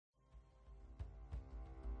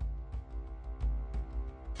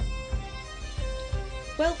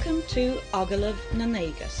Welcome to Ogalav na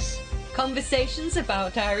Nagus, conversations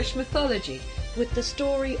about Irish mythology with the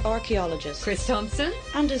story archaeologist Chris Thompson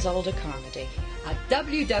and Isolde Carmody at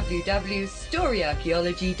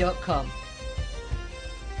www.storyarchaeology.com.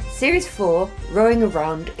 Series 4, Rowing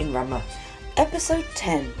Around in Rama. Episode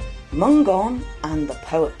 10, Mungon and the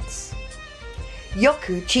Poets.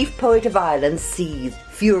 Yoku, chief poet of Ireland, seethed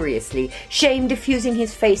furiously, shame diffusing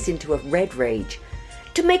his face into a red rage.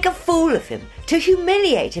 To make a fool of him, to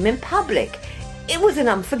humiliate him in public, it was an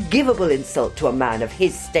unforgivable insult to a man of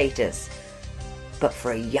his status. But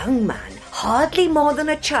for a young man, hardly more than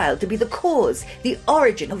a child, to be the cause, the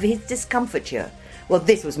origin of his discomfiture, well,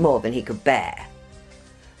 this was more than he could bear.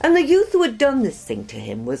 And the youth who had done this thing to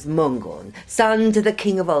him was Mungon, son to the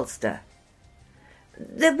King of Ulster.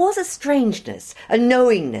 There was a strangeness, a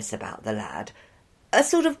knowingness about the lad, a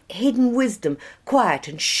sort of hidden wisdom, quiet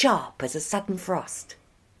and sharp as a sudden frost.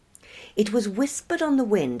 It was whispered on the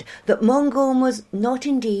wind that Mungon was not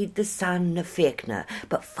indeed the son of Fiachna,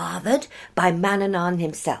 but fathered by Manannán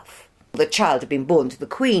himself. The child had been born to the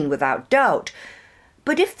Queen without doubt,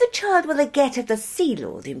 but if the child were the get of the Sea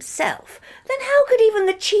Lord himself, then how could even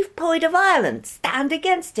the chief poet of Ireland stand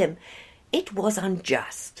against him? It was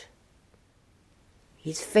unjust.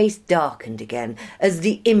 His face darkened again as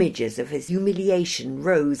the images of his humiliation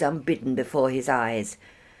rose unbidden before his eyes.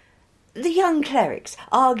 The young clerics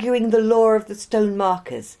arguing the law of the stone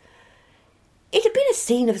markers. It had been a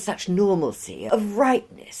scene of such normalcy, of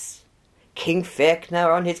rightness. King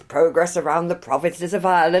Fiachna on his progress around the provinces of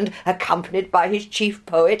Ireland, accompanied by his chief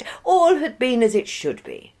poet, all had been as it should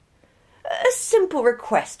be. A simple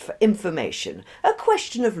request for information, a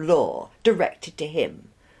question of law, directed to him.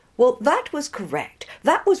 Well, that was correct,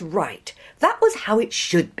 that was right, that was how it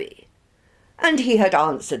should be. And he had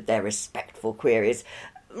answered their respectful queries.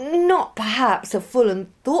 Not perhaps a full and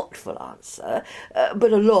thoughtful answer,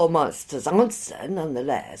 but a lawmaster's answer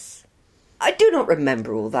nonetheless. I do not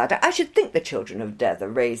remember all that. I should think the children of Dether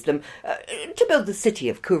raised them to build the city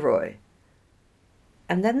of Curoi.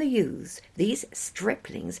 And then the youths, these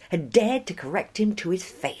striplings, had dared to correct him to his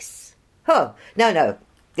face. Oh, no,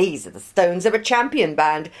 these are the stones of a champion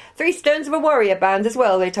band. 3 stones of a warrior band as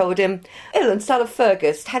well, they told him. Ilan, son of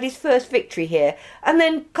Fergus, had his first victory here, and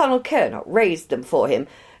then Conall Cernach raised them for him.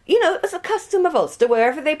 You know, as the custom of Ulster,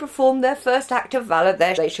 wherever they performed their first act of valour,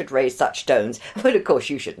 there they should raise such stones. Well, of course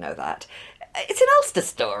you should know that. It's an Ulster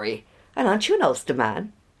story, and aren't you an Ulster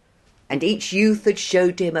man? And each youth had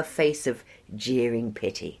showed to him a face of jeering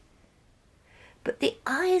pity. But the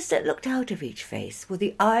eyes that looked out of each face were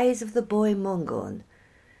the eyes of the boy Mungon,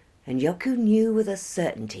 and Yoku knew with a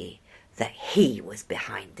certainty that he was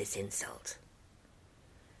behind this insult.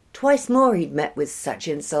 Twice more he'd met with such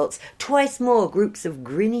insults, twice more groups of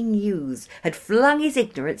grinning youths had flung his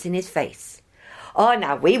ignorance in his face. Oh,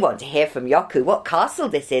 now we want to hear from Yoku what castle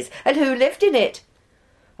this is, and who lived in it.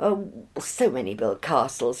 Oh, so many built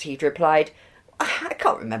castles, he'd replied. I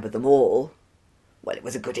can't remember them all. Well, it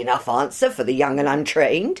was a good enough answer for the young and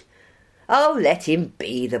untrained. Oh, let him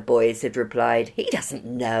be, the boys had replied. He doesn't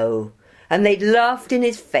know. And they'd laughed in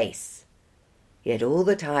his face. Yet all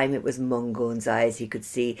the time it was Mungon's eyes he could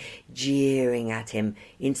see, jeering at him,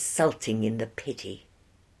 insulting in the pity.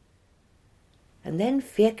 And then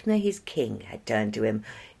Fiachna, his king, had turned to him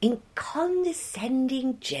in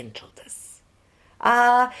condescending gentleness.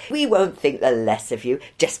 Ah, we won't think the less of you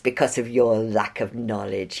just because of your lack of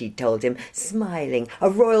knowledge, he told him, smiling, a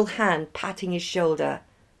royal hand patting his shoulder.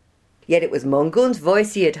 Yet it was Mungon's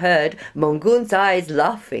voice he had heard, Mungon's eyes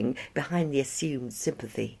laughing behind the assumed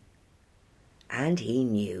sympathy. And he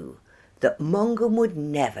knew that Mungon would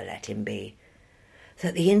never let him be,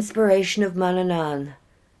 that the inspiration of Manannán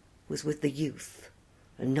was with the youth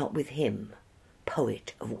and not with him,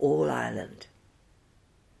 poet of all Ireland.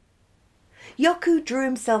 Yoku drew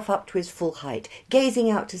himself up to his full height, gazing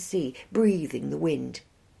out to sea, breathing the wind.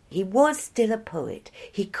 He was still a poet.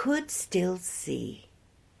 He could still see.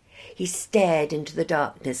 He stared into the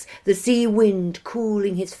darkness, the sea wind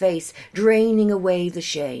cooling his face, draining away the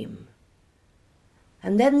shame.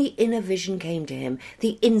 And then the inner vision came to him,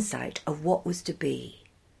 the insight of what was to be.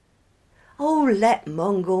 Oh, let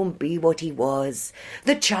Mungon be what he was,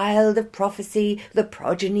 the child of prophecy, the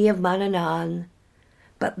progeny of Manannán.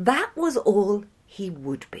 But that was all he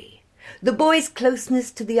would be. The boy's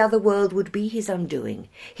closeness to the other world would be his undoing.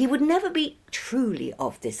 He would never be truly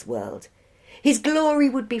of this world. His glory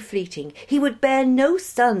would be fleeting. He would bear no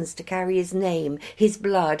sons to carry his name, his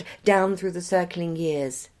blood, down through the circling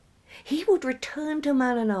years. He would return to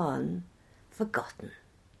Manannán, forgotten.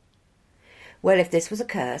 Well, if this was a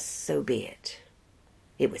curse, so be it.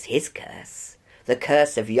 It was his curse, the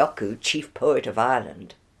curse of Yoku, chief poet of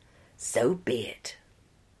Ireland. So be it.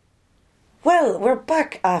 Well, we're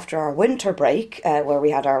back after our winter break, where we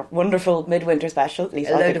had our wonderful midwinter special. At least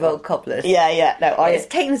A load of old cobblers. Yeah. No, It's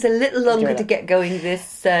taken us a little longer to get going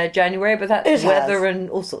this January, but that's weather and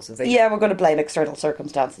all sorts of things. Yeah, we're going to blame external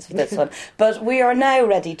circumstances for this one. But we are now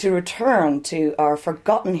ready to return to our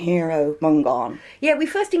forgotten hero, Mungon. Yeah, we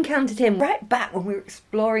first encountered him right back when we were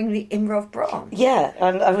exploring the Imrov Bron. Yeah,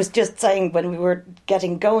 and I was just saying when we were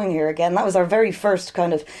getting going here again, that was our very first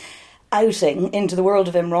kind of outing into the world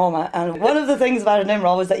of Imrama, and one of the things about an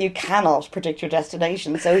Imrama is that you cannot predict your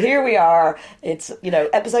destination. So here we are, it's,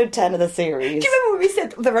 episode 10 of the series. Do you remember when we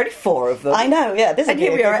said there are only 4 of them? I know, yeah. And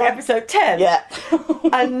here we are at episode 10. Yeah.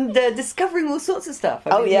 And discovering all sorts of stuff.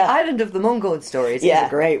 I mean, yeah. The Island of the Mongol stories is a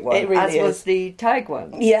great one, it really as was the Taig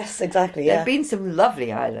one. Yes, exactly, There have been some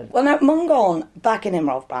lovely islands. Well, now, Mungon, back in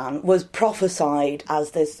Imrov Bran, was prophesied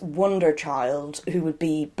as this wonder child who would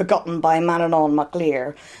be begotten by Manannán mac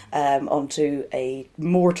Lir onto a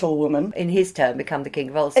mortal woman. In his turn, become the king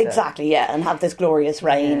of Ulster. Exactly, yeah, and have this glorious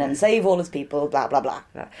reign and save all his people, blah, blah, blah.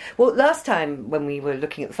 Well, last time when we were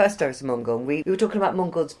looking at the first stories of Mungon, we were talking about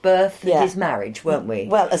Mungon's birth and his marriage, weren't we?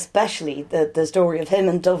 Well, especially the story of him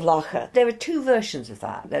and Dovlacha. There are 2 versions of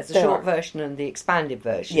that. There's the short version and the expanded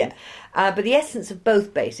version. Yeah. But the essence of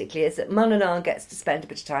both, basically, is that Manannán gets to spend a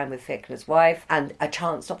bit of time with Ficla's wife and a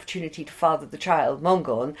chance opportunity to father the child,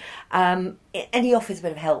 Mungon, and he offers a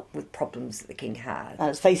bit of help with problems that the king had. And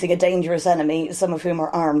it's facing a dangerous enemy, some of whom are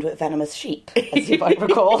armed with venomous sheep, as you might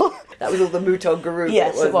recall. That was all the Mouton Guru.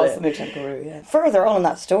 Yes, it was the Mouton Guru, yeah. Further on in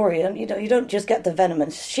that story, and you don't just get the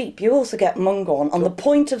venomous sheep, you also get Mungon on the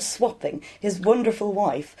point of swapping his wonderful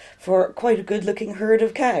wife for quite a good-looking herd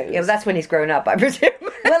of cows. Yeah, well, that's when he's grown up, I presume.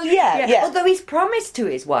 Well, yeah. Although he's promised to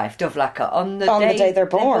his wife, Dovlacha, on the day they're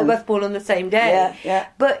born. They're both born on the same day. Yeah.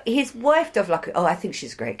 But his wife, Dovlacha, I think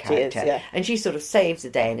she's a great character. She is, yeah. And she sort of saves the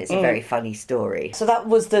day, and it's a very funny story. So that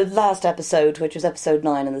was the last episode, which was episode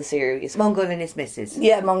 9 in the series. Mungon and his missus.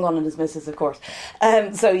 Yeah, Mungon and his missus, of course.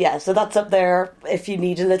 So that's up there. If you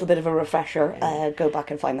need a little bit of a refresher, go back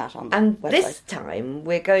and find that on the website. This time,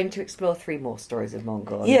 we're going to explore 3 more stories of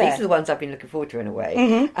Mungon. Yeah. These are the ones I've been looking forward to, in a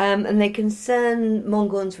way. And they concern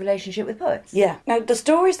Mungon's relationship with poets. Yeah. Now, the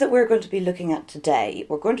stories that we're going to be looking at today,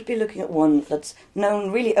 we're going to be looking at one that's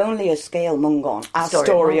known really only as Scale Mungon, a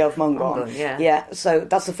story of Mungon. Yeah, so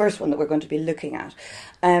that's the first one that we're going to be looking at.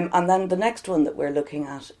 And then the next one that we're looking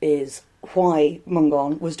at is why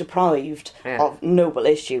Mungon was deprived of noble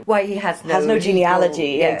issue. Why he has no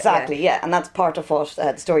genealogy. Legal, exactly. And that's part of what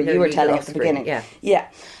the story you were telling at the beginning. Yeah.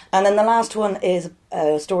 And then the last one is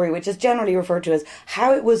a story which is generally referred to as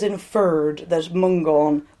how it was inferred that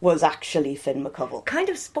Mungon was actually Finn McCovell. Kind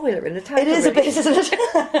of spoiler in the title. It is a bit, isn't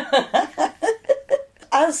it?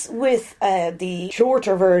 As with the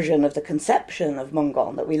shorter version of the conception of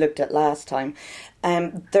Mungon that we looked at last time,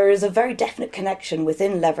 there is a very definite connection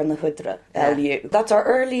within Levern the Hudra, LU. That's our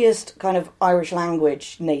earliest kind of Irish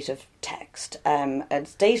language native text.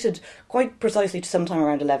 It's dated quite precisely to sometime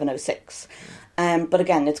around 1106. But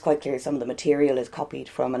again, it's quite clear some of the material is copied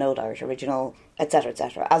from an Old Irish original,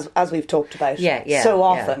 etc., as we've talked about so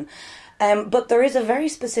often. But there is a very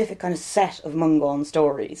specific kind of set of Mungon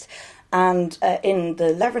stories. And in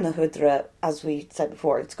the Levern na Hudra, as we said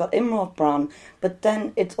before, it's got Imrov Bran, but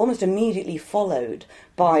then it's almost immediately followed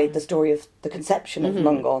by the story of the conception of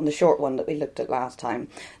Mungon, the short one that we looked at last time.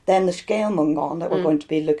 Then the Scale Mungon that we're going to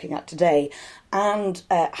be looking at today, and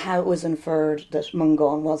how it was inferred that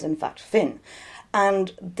Mungon was in fact Finn.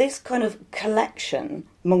 And this kind of collection,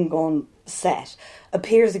 Mungon set,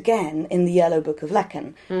 appears again in the Yellow Book of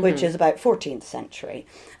Lecan, which is about 14th century.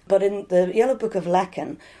 But in the Yellow Book of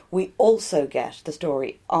Lecan, we also get the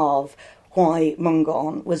story of why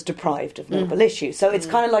Mungon was deprived of noble issue. So it's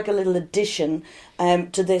kind of like a little addition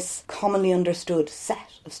to this commonly understood set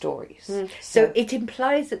of stories. So it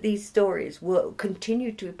implies that these stories will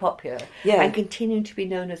continue to be popular and continue to be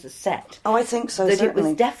known as a set. Oh, I think so, that certainly. It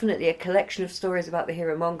was definitely a collection of stories about the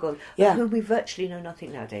hero Mungon, of whom we virtually know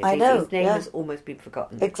nothing nowadays. I know, his name has almost been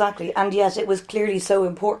forgotten. Exactly, and yet it was clearly so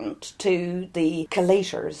important to the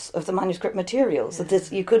collators of the manuscript materials that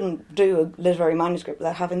this, you couldn't do a literary manuscript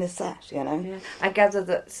without having this set, you know. Yeah. I gather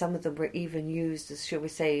that some of them were even used as, shall we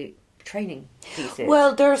say, training pieces.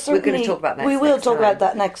 Well, there are certainly... We're going to talk about that We will talk time. about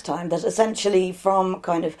that next time, that essentially from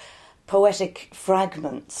kind of poetic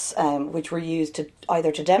fragments which were used to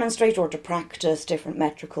either to demonstrate or to practice different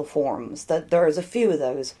metrical forms, that there's a few of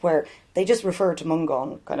those where they just refer to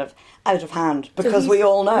Mungon kind of out of hand So because he's- we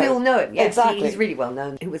all know. We all know him, yes. Exactly. He's really well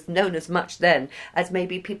known. He was known as much then as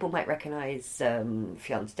maybe people might recognise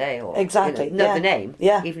Fiance Day or Exactly, know yeah. the name,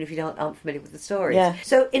 Yeah. even if you aren't familiar with the stories. Yeah.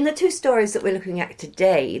 So in the two stories that we're looking at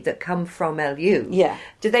today that come from LU, Yeah.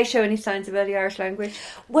 do they show any signs of early Irish language?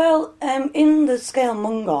 Well, in the scale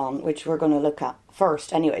Mungon, which we're going to look at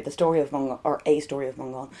first anyway, the story of Mungon, or a story of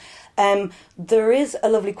Mungon, there is a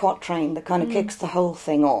lovely quatrain that kind of kicks the whole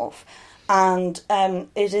thing off. And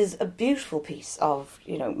it is a beautiful piece of,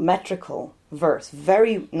 metrical verse,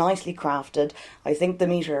 very nicely crafted. I think the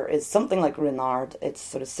metre is something like Renard. It's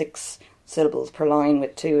sort of 6 syllables per line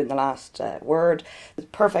with 2 in the last word. There's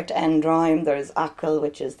perfect end rhyme. There's ackle,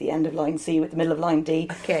 which is the end of line C with the middle of line D.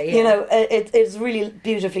 Okay, yeah. It's really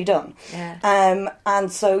beautifully done. Yeah.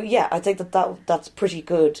 And so, I think that's pretty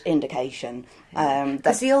good indication.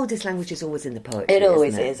 Because the oldest language is always in the poetry. It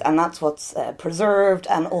always isn't it? is, and that's what's preserved,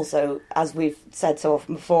 and also, as we've said so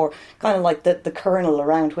often before, kind of like the kernel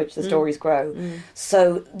around which the stories grow.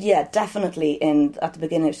 So, definitely at the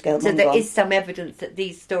beginning of Scale So Mungon. there is some evidence that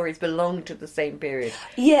these stories belong to the same period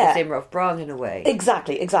Yeah. as Imre of Bran in a way.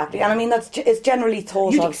 Exactly. And I mean, it's generally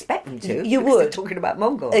thought You'd of... expect them to. You because they're would. talking about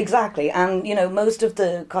Mongol. Exactly, and most of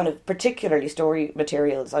the kind of particularly story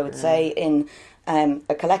materials, I would say, in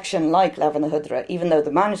a collection like Levan the Hudra, even though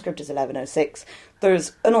the manuscript is 1106,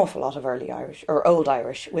 there's an awful lot of early Irish or Old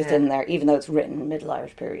Irish within there, even though it's written in Middle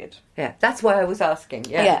Irish period. Yeah, that's why I was asking.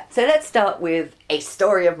 Yeah. Yeah. So let's start with A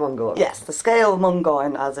Story of Mongol. Yes, the scale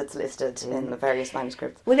Mungoin as it's listed in the various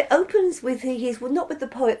manuscripts. Well, it opens with not with the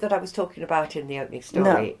poet that I was talking about in the opening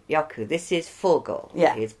story, Yaku. This is Fogel,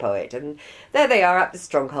 Yeah. his poet. And there they are at the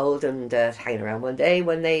stronghold and hanging around one day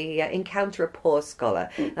when they encounter a poor scholar.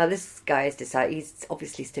 Now, this guy has decided, he's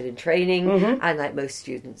obviously still in training, and like most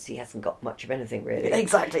students, he hasn't got much of anything really.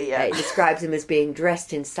 Exactly, yeah. It describes him as being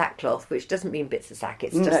dressed in sackcloth, which doesn't mean bits of sack.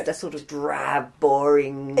 It's No. just a sort of drab,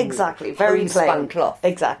 boring, Exactly, very homespun plain cloth.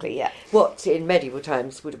 Exactly, yeah. What in medieval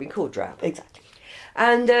times would have been called drab. Exactly.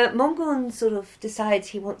 And Mongon sort of decides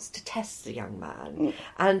he wants to test the young man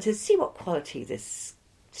and to see what quality this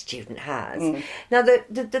student has. Now,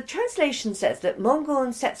 the translation says that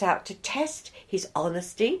Mongon sets out to test his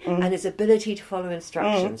honesty and his ability to follow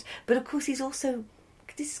instructions. But of course,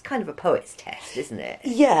 this is kind of a poet's test, isn't it?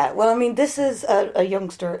 Yeah, well, I mean, this is a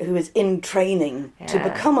youngster who is in training to Yeah.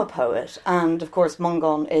 become a poet, and of course,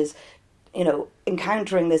 Mungon is,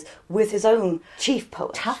 encountering this with his own chief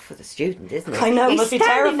poet. Tough for the student, isn't it? I know, it He's must be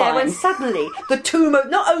standing there terrifying. when suddenly the two,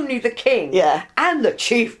 not only the king Yeah. and the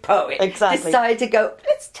chief poet Exactly. decide to go,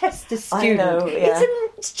 let's test the I student. know, yeah. It's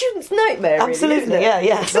a student's nightmare, really, Absolutely, isn't it?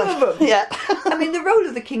 yeah. Two of them. Yeah. I mean, the role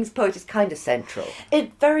of the king's poet is kind of central.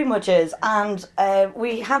 It very much is, and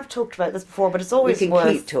we have talked about this before, but it's always We can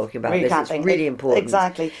worth keep talking about this, it's recapping. really important.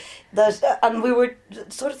 Exactly. And we were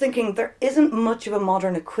sort of thinking there isn't much of a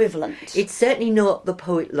modern equivalent. It's certainly not the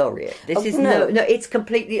poet laureate. This Oh, is no. no, it's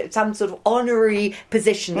completely some sort of honorary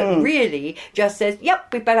position that really just says,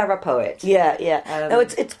 "Yep, we better have a poet." Yeah. No,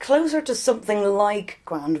 it's closer to something like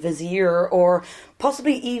Grand Vizier or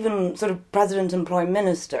possibly even sort of President and Prime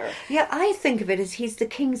Minister. Yeah, I think of it as he's the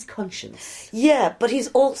king's conscience. Yeah, but he's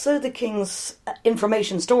also the king's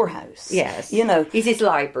information storehouse. Yes, He's he's his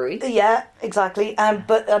library. Yeah, exactly.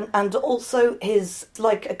 But and also his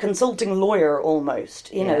like a consulting lawyer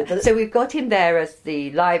almost. So we've got him there as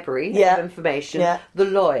the library Yeah. of information, Yeah. the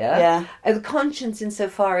lawyer, Yeah. and the conscience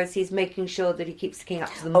insofar as he's making sure that he keeps the king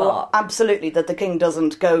up to the Oh, mark. absolutely, that the king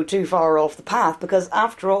doesn't go too far off the path, because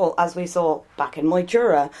after all, as we saw back in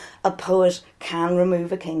Moitura, a poet can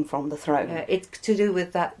remove a king from the throne. It's to do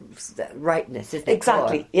with that rightness, isn't it?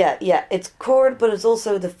 Exactly, Cor? yeah. It's cord, but it's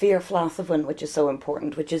also the fear flathavan, which is so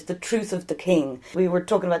important, which is the truth of the king. We were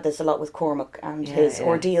talking about this a lot with Cormac and his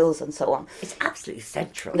ordeals and so on. It's absolutely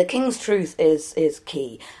central. The king's truth is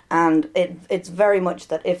key, and it's very much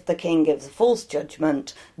that if the king gives a false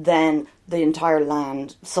judgment, then the entire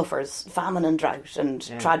land suffers famine and drought and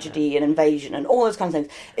tragedy and invasion and all those kinds of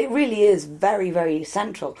things. It really is very, very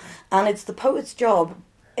central, and it's the poet's job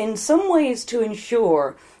in some ways to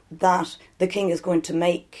ensure that the king is going to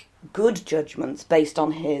make good judgments based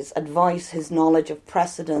on his advice, his knowledge of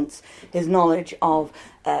precedents, his knowledge of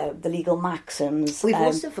the legal maxims. We've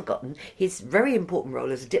also forgotten his very important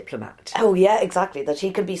role as a diplomat. Oh yeah, exactly. That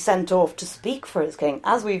he could be sent off to speak for his king,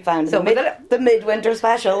 as we found So in the midwinter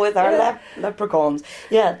special with our leprechauns.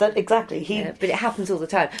 Yeah, that exactly. But it happens all the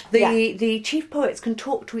time. The chief poets can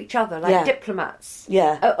talk to each other like diplomats.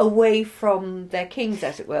 Yeah. Away from their kings,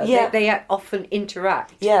 as it were. Yeah. They often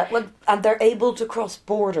interact. Yeah, well, and they're able to cross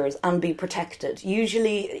borders scholars and be protected.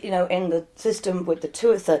 Usually, in the system with the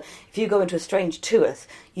tuatha, if you go into a strange tuath,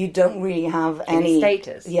 you don't really have any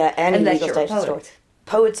status. Yeah, any unless legal you're a status. poet.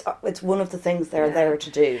 Poets, it's one of the things they're there to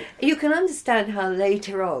do. You can understand how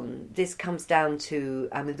later on this comes down to,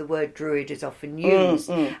 the word druid is often used,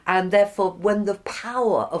 and therefore when the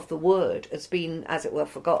power of the word has been, as it were,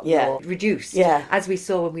 forgotten or reduced, as we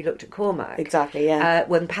saw when we looked at Cormac. Exactly,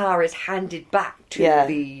 when power is handed back to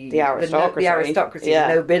the aristocracy,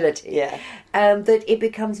 the nobility, that it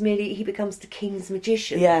becomes he becomes the king's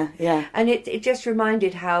magician. And it just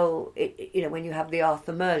reminded how, when you have the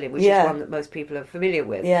Arthur Merlin, which is one that most people are familiar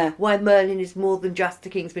with, why Merlin is more than just the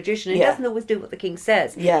king's magician. He doesn't always do what the king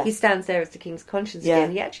says. He stands there as the king's conscience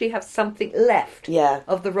again. He actually has something left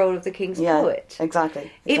of the role of the king's poet.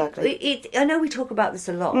 Exactly. I know we talk about this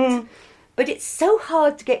a lot. But it's so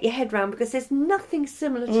hard to get your head around because there's nothing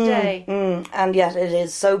similar today. And yet it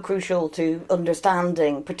is so crucial to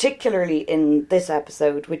understanding, particularly in this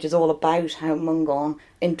episode, which is all about how Mungon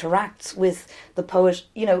interacts with the poet,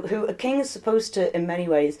 who a king is supposed to, in many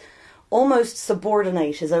ways, almost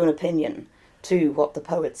subordinate his own opinion to what the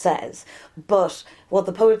poet says. But what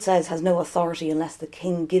the poet says has no authority unless the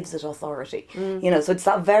king gives it authority. So it's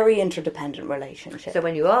that very interdependent relationship. So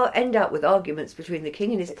when you end up with arguments between the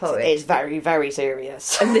king and his poet... It's very, very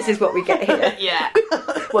serious. And this is what we get here.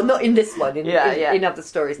 Well, not in this one, in other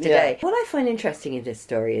stories today. What I find interesting in this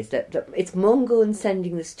story is that it's Mungon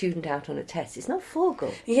sending the student out on a test. It's not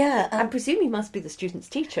Forgall. I presume he must be the student's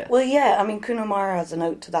teacher. Well, Cunhamara has a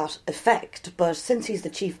note to that effect, but since he's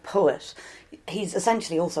the chief poet, he's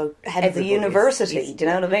essentially also head of the university. Do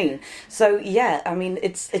you know what I mean? So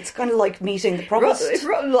it's kind of like meeting the provost. It's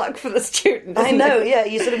rotten luck for the student. I know.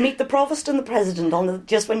 You sort of meet the provost and the president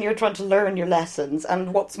just when you're trying to learn your lessons,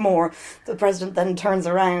 and what's more, the president then turns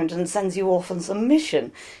around and sends you off on some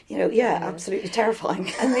mission. Absolutely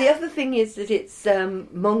terrifying. And the other thing is that it's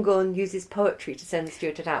Mungon uses poetry to send the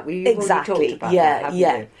student out. We've already talked about that, haven't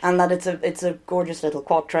you? And that it's a gorgeous little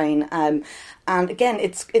quatrain. And again,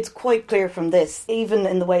 it's quite clear from this, even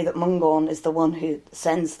in the way that Mungon is the one who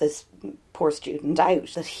sends this poor student out,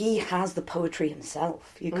 that he has the poetry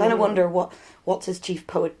himself. You kind of wonder what's his chief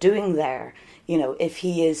poet doing there, if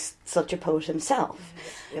he is such a poet himself.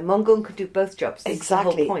 Mungon could do both jobs. That's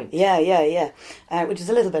exactly. the whole point. Which is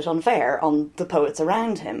a little bit unfair on the poets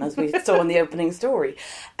around him, as we saw in the opening story.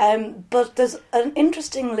 But there's an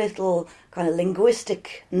interesting little kind of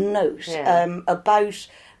linguistic note about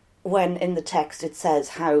when in the text it says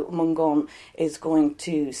how Mungon is going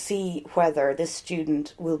to see whether this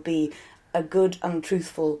student will be a good and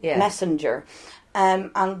truthful messenger.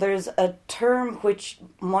 And there's a term which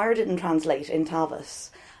Meyer didn't translate in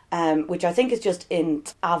Tavis, which I think is just in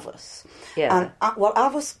Avos. And what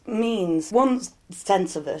Avos means, one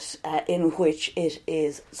sense of it, in which it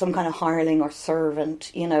is some kind of hireling or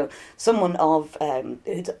servant, someone of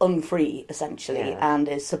who's unfree essentially and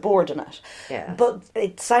is subordinate. But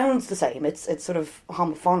it sounds the same. It's sort of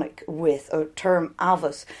homophonic with a term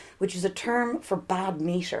Avos, which is a term for bad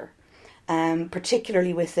meter.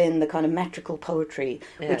 Particularly within the kind of metrical poetry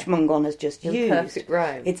which Mungon has just used. Imperfect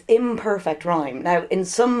rhyme. It's imperfect rhyme. Now, in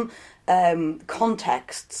some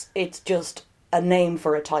contexts, it's just a name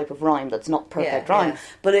for a type of rhyme that's not perfect rhyme,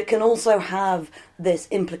 but it can also have this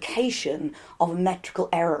implication of a metrical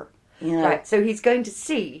error. Right, so he's going to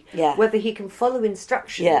see whether he can follow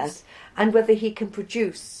instructions and whether he can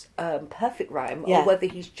produce perfect rhyme or whether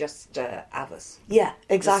he's just Avos.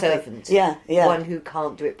 Exactly. The servant. One who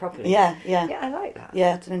can't do it properly. Yeah, I like that.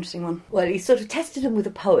 Yeah, it's an interesting one. Well, he sort of tested him with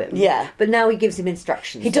a poem. But now he gives him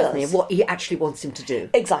instructions. He does. He, what he actually wants him to do.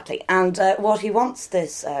 Exactly. And what he wants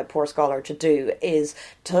this poor scholar to do is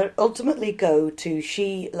to ultimately go to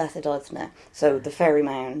Shi Lethadoithne, so the fairy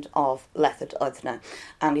mound of Lethadoithne.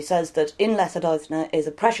 And he says that in Lethadoithne is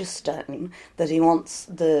a precious stone that he wants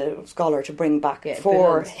the scholar to bring back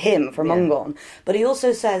for him, for Mungon. But he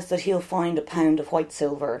also says that he'll find a pound of white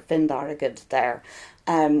silver, Findaragad, there,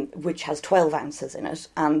 which has 12 ounces in it,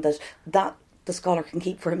 and that the scholar can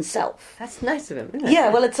keep for himself. That's nice of him, isn't it?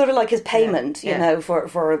 Yeah, well, it's sort of like his payment, you know,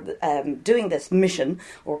 for doing this mission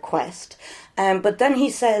or quest. But then he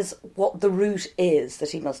says what the route is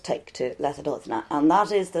that he must take to Lethadoithne, and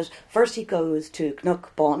that is that first he goes to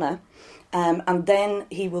Cnuk Bonna, and then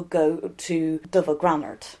he will go to Dova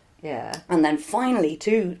Granard. And then finally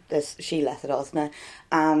to this Shi Lethadoithne,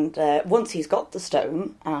 and once he's got the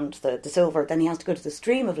stone and the silver, then he has to go to the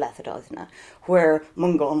stream of Lethadoithne, where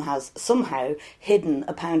Mungon has somehow hidden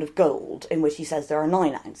a pound of gold, in which he says there are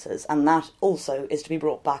 9 ounces, and that also is to be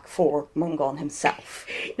brought back for Mungon himself.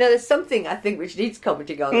 Now, there's something I think which needs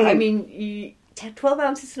commenting on. I mean, 12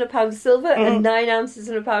 ounces in a pound of silver and 9 ounces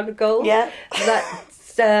in a pound of gold. Yeah.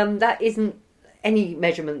 That isn't any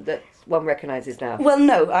measurement that one recognises now. Well,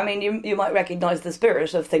 no. I mean, you might recognise the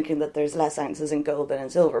spirit of thinking that there's less ounces in gold than in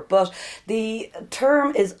silver, but the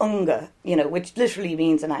term is unga, which literally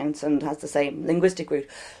means an ounce and has the same linguistic root.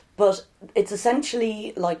 But it's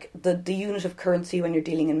essentially like the unit of currency when you're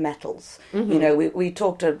dealing in metals. We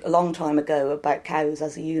talked a long time ago about cows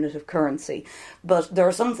as a unit of currency, but there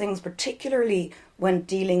are some things, particularly when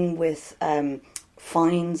dealing with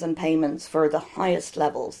fines and payments for the highest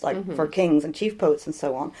levels, like for kings and chief poets and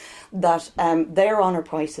so on, that their honour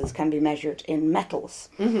prices can be measured in metals.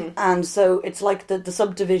 And so it's like the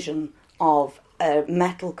subdivision of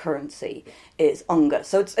metal currency is unga.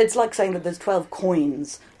 So it's like saying that there's 12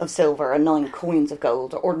 coins of silver and 9 coins of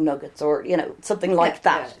gold, or nuggets, or something like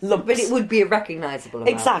that. Yeah. But it would be a recognisable amount.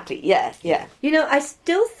 Exactly. Yeah. I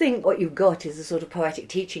still think what you've got is a sort of poetic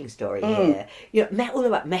teaching story here. All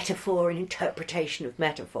about metaphor and interpretation of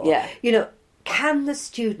metaphor. Yeah. Can the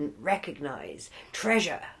student recognise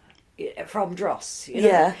treasure from dross?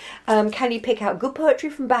 Yeah. Can you pick out good poetry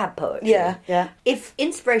from bad poetry? Yeah. If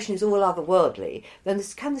inspiration is all otherworldly, then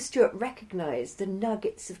can the student recognise the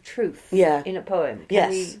nuggets of truth in a poem?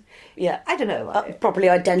 Yes. I don't know. Properly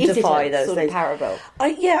identify is it a those sort things. Of parable?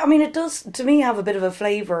 I mean, it does, to me, have a bit of a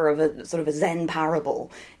flavour of a sort of a Zen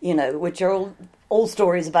parable, which are all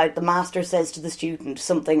stories about the master says to the student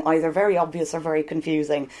something either very obvious or very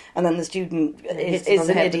confusing, and then the student is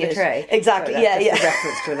an idiot. Exactly. So that's a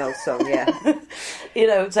reference to an old song.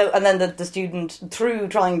 Yeah. So and then the student, through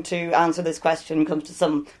trying to answer this question, comes to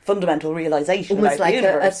some fundamental realisation. Almost about like the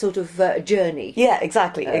universe. a sort of journey. Yeah.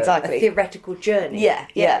 Exactly. A theoretical journey.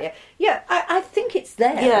 Yeah. I think it's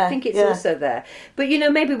there. Yeah, I think it's also there. But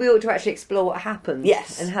maybe we ought to actually explore what happened.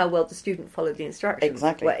 Yes. And how well the student followed the instructions.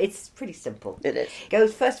 Exactly. Well, it's pretty simple. It is.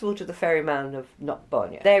 Goes first of all to the ferryman of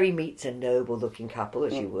Knockbarney. There he meets a noble-looking couple,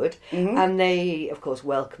 as you would, and they, of course,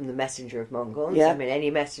 welcome the messenger of Mongol. Yeah. I mean, any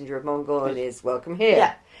messenger of Mongol is welcome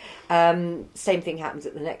here. Yeah. Same thing happens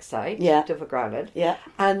at the next site, Dovagranad. Yeah.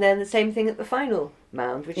 And then the same thing at the final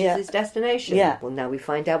mound, which is his destination. Yeah. Well, now we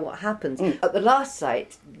find out what happens. At the last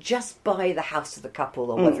site, just by the house of the couple,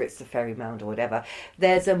 or whether it's the ferry mound or whatever,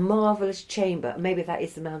 there's a marvellous chamber. Maybe that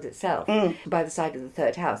is the mound itself, by the side of the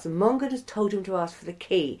third house. And Mongan has told him to ask for the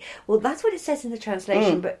key. Well, that's what it says in the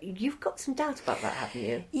translation, but you've got some doubt about that, haven't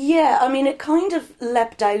you? Yeah, I mean, it kind of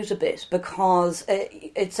leapt out a bit, because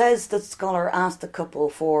it says the scholar asked the couple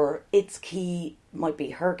for its key, might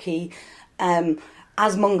be her key,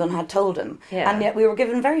 as Mungan had told him. Yeah. And yet we were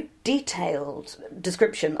given very detailed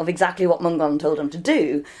description of exactly what Mungan told him to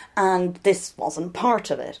do, and this wasn't part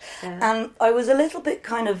of it. Yeah. And I was a little bit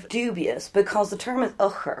kind of dubious, because the term is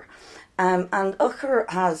Ucher, and Ucher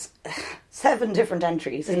has 7 different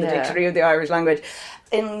entries in the Dictionary of the Irish Language.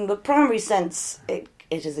 In the primary sense, it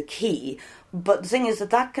is a key. But the thing is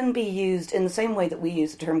that can be used in the same way that we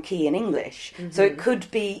use the term key in English. So it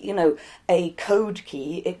could be, a code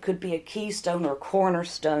key. It could be a keystone or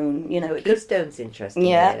cornerstone. Keystone's interesting.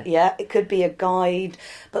 Yeah. It could be a guide.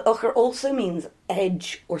 But Ucher also means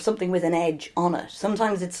edge, or something with an edge on it.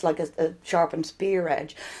 Sometimes it's like a sharpened spear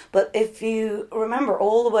edge. But if you remember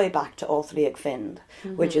all the way back to Áthliaigh Find,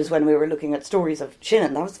 which is when we were looking at stories of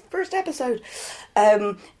Shinnin, that was the first episode.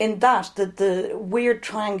 In that, the weird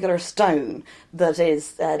triangular stone that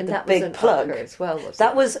is the big plug. As well,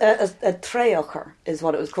 that was a treocher, is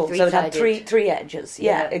what it was called. So it had three edges.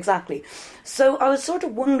 Yeah, exactly. So I was sort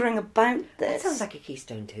of wondering about this. That sounds like a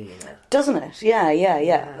keystone too, Doesn't it?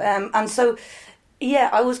 Yeah. And so,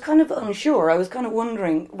 I was kind of unsure. I was kind of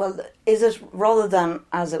wondering, well, is it, rather than,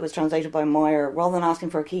 as it was translated by Meyer, rather than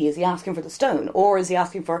asking for a key, is he asking for the stone? Or is he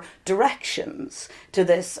asking for directions to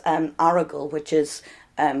this Aragul, which is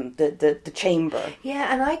the chamber?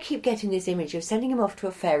 Yeah, and I keep getting this image of sending him off to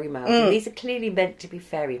a fairy mound. And these are clearly meant to be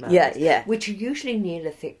fairy mounds. Yeah. Which are usually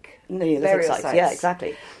Neolithic sites. Yeah,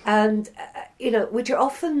 exactly. And, which are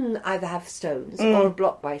often either have stones or are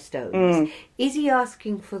blocked by stones. Is he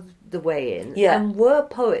asking for the way in? Yeah. And were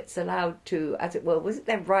poets allowed to, as it were, was it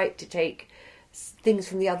their right to take things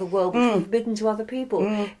from the other world which were forbidden to other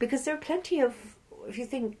people? Because there are plenty of, if you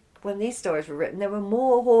think, when these stories were written, there were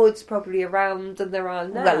more hordes probably around than there are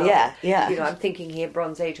now. Well, yeah. I'm thinking here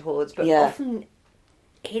Bronze Age hordes, but often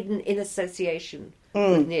hidden in association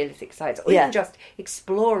with Neolithic sites, or even just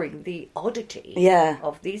exploring the oddity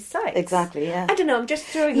of these sites. Exactly, yeah. I don't know, I'm just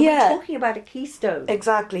throwing, we're talking about a keystone.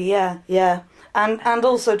 Exactly, yeah. And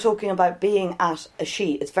also talking about being at a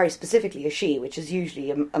she, it's very specifically a she, which is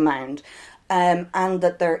usually a mound, and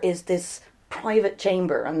that there is this private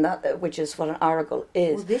chamber, and that which is what an auricle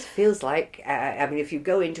is. Well, this feels like, if you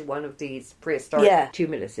go into one of these prehistoric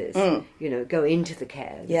tumuluses, go into the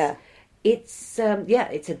cairns. Yeah. It's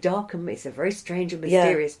it's a dark and it's a very strange and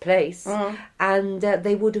mysterious place, and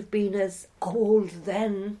they would have been as old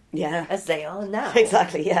then as they are now.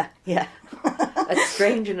 Exactly. Yeah. As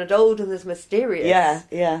strange and as old and as mysterious.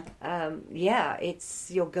 Yeah.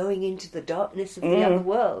 It's you're going into the darkness of the other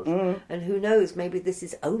world, and who knows? Maybe this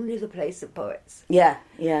is only the place of poets. Yeah.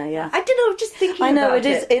 I don't know. Just thinking. I know about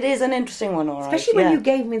it is an interesting one, all right. Especially when you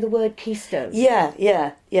gave me the word keystone. Yeah.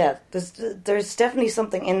 There's definitely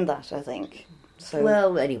something in that, I think. So,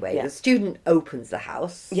 well, anyway, the student opens the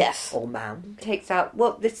house. Yes. Or man. Takes out,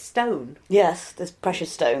 this stone. Yes, this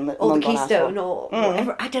precious stone. That or the Mungan keystone, or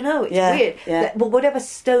whatever. I don't know, it's weird. Yeah. But whatever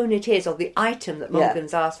stone it is, or the item that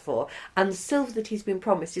Mungan's asked for, and the silver that he's been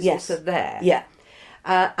promised is also there. Yeah.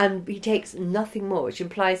 And he takes nothing more, which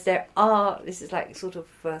implies this is like sort of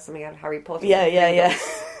something out of Harry Potter. Yeah.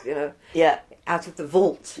 Out of the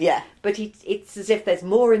vault. Yeah. But it's as if there's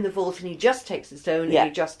more in the vault, and he just takes the stone, and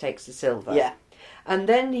he just takes the silver. Yeah. And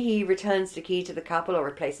then he returns the key to the couple, or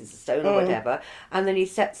replaces the stone, or whatever, and then he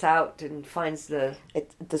sets out and finds the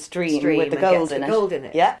stream with the gold in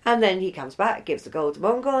it. Yeah. And then he comes back, gives the gold to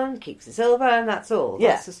Mungan, keeps the silver, and that's all. Yeah.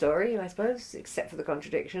 That's the story, I suppose, except for the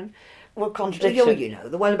contradiction. What contradiction?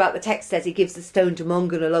 The one about the text says he gives the stone to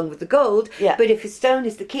Mungan along with the gold, yeah. But if his stone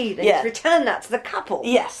is the key, then he's returned that to the couple.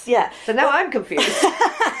 Yes, yeah. So now I'm confused.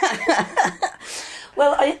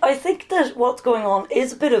 Well, I think that what's going on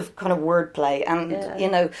is a bit of kind of wordplay, and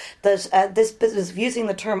that this business of using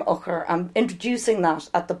the term uchar and introducing that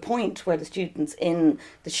at the point where the student's in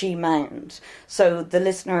the She Mound, so the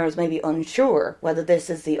listener is maybe unsure whether this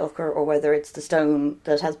is the uchar or whether it's the stone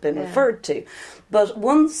that has been referred to. But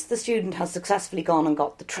once the student has successfully gone and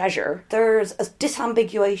got the treasure, there's a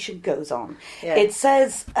disambiguation goes on. Yeah. It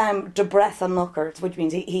says Debreth an uchar, which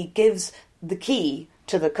means he gives the key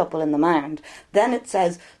to the couple in the mound. Then it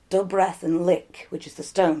says Dubreth and Lick, which is the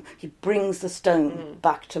stone. He brings the stone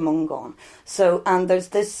back to Mungan. So, and there's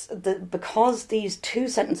because these two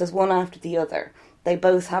sentences, one after the other, they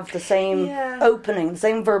both have the same opening, the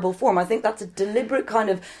same verbal form. I think that's a deliberate kind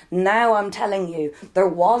of, now I'm telling you, there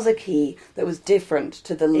was a key that was different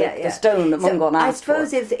to the stone that Mungan asked for. I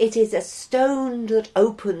suppose it is a stone that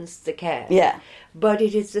opens the cairn. Yeah. But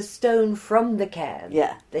it is the stone from the cairn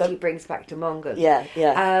that he brings back to Mungan.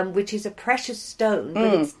 Yeah. Which is a precious stone,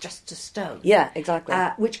 but it's just a stone. Yeah, exactly.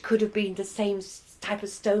 Which could have been the same type of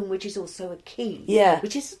stone, which is also a key. Yeah.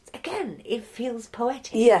 Which is, again, it feels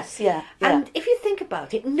poetic. Yes, yeah. And if you think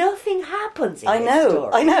about it, nothing happens in this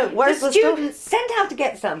story. I know. Where's the student sent out to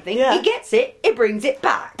get something, he gets it, he brings it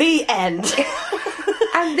back. The end.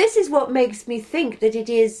 And this is what makes me think that it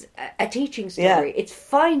is a teaching story. Yeah. It's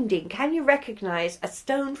finding, can you recognise a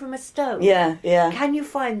stone from a stone? Yeah. Can you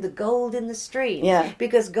find the gold in the stream? Yeah.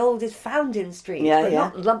 Because gold is found in streams, but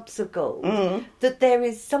not lumps of gold. Mm. That there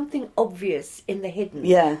is something obvious in the hidden,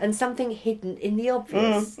 and something hidden in the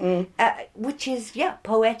obvious, which is,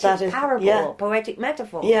 poetic parable, poetic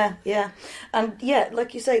metaphor. Yeah. And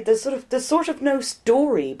like you say, there's sort of no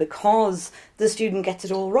story because the student gets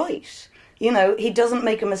it all right. He doesn't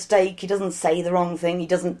make a mistake, he doesn't say the wrong thing, he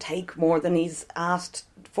doesn't take more than he's asked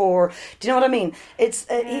for. Do you know what I mean? It's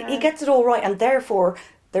he gets it all right, and therefore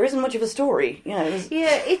there isn't much of a story.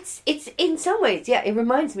 It's in some ways, it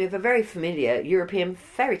reminds me of a very familiar European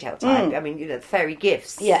fairy tale type. I mean, the fairy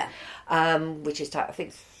gifts. Yeah. which is, I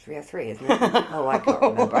think, 303, isn't it? Oh, I can't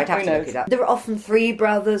remember. I'd have to look it up. There are often 3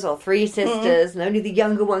 brothers or 3 sisters, and only the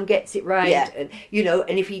younger one gets it right. Yeah. And,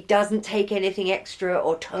 and if he doesn't take anything extra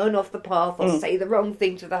or turn off the path or say the wrong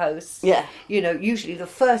thing to the host, usually the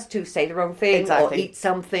first 2 say the wrong thing or eat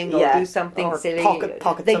something or do something or silly.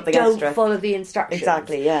 Pocket they something don't extra. follow the instructions.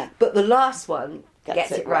 Exactly, yeah. But the last one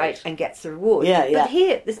gets it right and gets the reward. But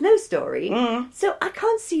here, there's no story, so I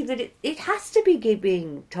can't see that it has to be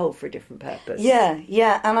being told for a different purpose.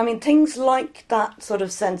 Yeah, and I mean, things like that sort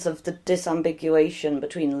of sense of the disambiguation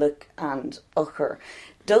between Luc and Uchar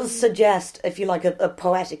does suggest, if you like, a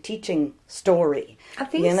poetic teaching story. I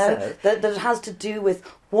think so. That it has to do with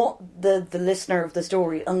what the listener of the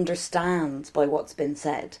story understands by what's been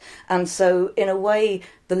said. And so, in a way,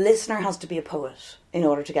 the listener has to be a poet in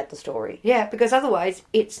order to get the story. Yeah, because otherwise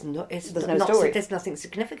there's no story. There's nothing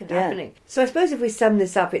significant happening. So I suppose if we sum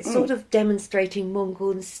this up, it's sort of demonstrating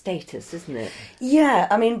Mungan's status, isn't it? Yeah,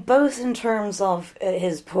 I mean, both in terms of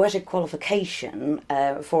his poetic qualification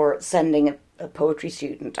for sending a poetry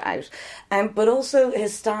student out, but also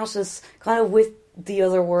his status kind of with the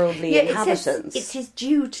otherworldly inhabitants. It's his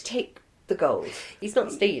due to take the gold. He's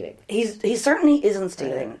not stealing. He certainly isn't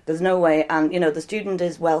stealing. There's no way. And, the student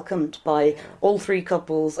is welcomed by all three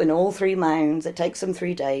couples in all three mounds. It takes them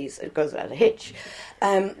 3 days. It goes without a hitch.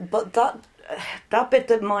 But that bit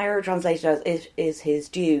that Meyer translated as is his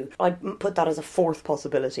due, I'd put that as a fourth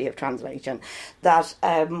possibility of translation. That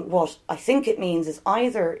what I think it means is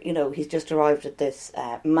either, he's just arrived at this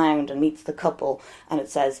mound and meets the couple and it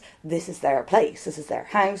says, this is their place, this is their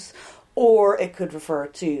house. Or it could refer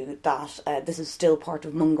to that this is still part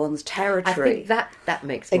of Mungon's territory. I think that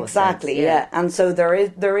makes more exactly, sense. Yeah. And so there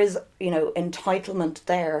is entitlement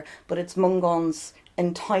there, but it's Mungon's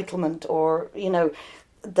entitlement, or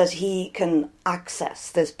that he can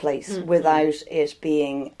access this place without it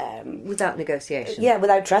being without negotiation. Yeah,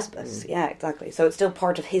 without trespass. Yeah, exactly. So it's still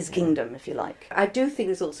part of his kingdom, if you like. I do think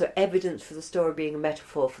there's also evidence for the story being a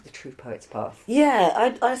metaphor for the true poet's path.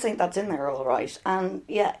 Yeah, I think that's in there all right. And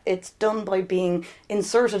yeah, it's done by being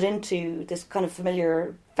inserted into this kind of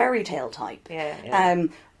familiar fairy tale type. Yeah.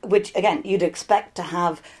 Which, again, you'd expect to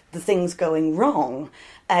have the things going wrong,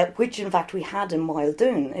 which, in fact, we had in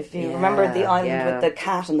Wilddoon. If you remember the island with the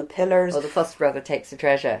cat and the pillars. Or the foster brother takes the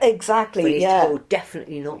treasure. Exactly, but he's told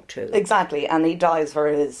definitely not to. Exactly, and he dies for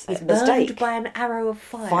his He's mistake. burned by an arrow of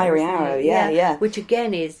fire. Fiery arrow, yeah. Which,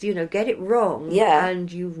 again, is, get it wrong,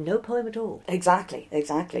 and you've no poem at all. Exactly.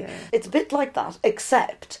 Yeah. It's a bit like that,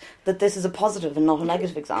 except that this is a positive and not a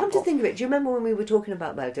negative example. Come to think of it, do you remember when we were talking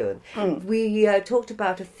about Wilddoon? We talked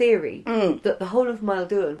about a theory that the whole of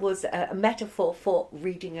Wilddoon was a metaphor for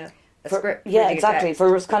reading a script. Yeah, exactly.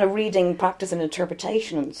 For kind of reading, practice and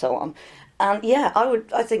interpretation and so on. And yeah,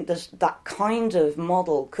 I think that kind of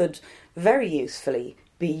model could very usefully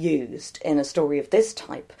be used in a story of this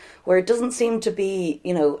type, where it doesn't seem to be,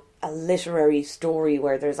 a literary story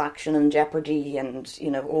where there's action and jeopardy and,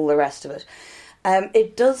 all the rest of it.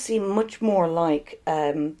 It does seem much more like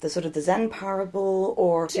the sort of the Zen parable,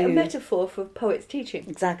 or a metaphor for poets teaching.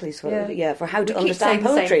 Exactly, for how to understand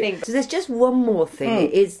poetry. The same thing. So there's just one more thing.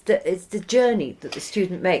 It's the journey that the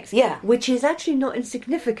student makes. Yeah, which is actually not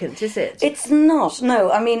insignificant, is it? It's not.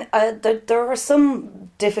 No, I mean there are some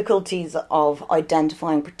difficulties of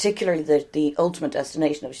identifying, particularly the ultimate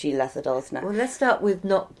destination of Síl Leith Adolthna. Well, let's start with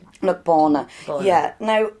Knock Bána. Yeah.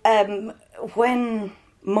 Now, when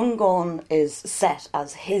Mungon is set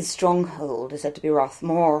as his stronghold is said to be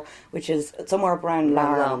Rathmore, which is somewhere around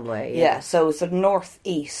Larne way. Yeah, so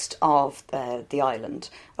northeast of the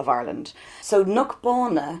island of Ireland. So Knock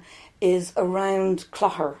Bána is around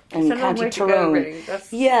Clogher in County Tyrone. Really.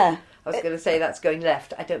 Yeah. I was going to say that's going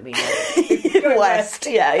left. I don't mean west.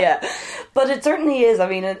 Yeah. But it certainly is. I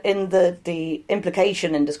mean, in the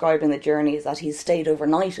implication in describing the journey is that he's stayed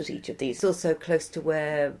overnight at each of these. It's also close to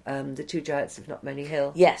where the two giants of Knockmany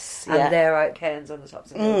Hill. Yes. And there are cairns on the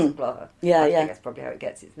tops of hills of Clogher. Yeah, I think that's probably how it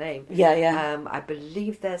gets its name. Yeah. I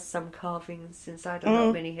believe there's some carvings inside of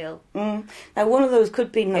Knockmany Hill. Now, one of those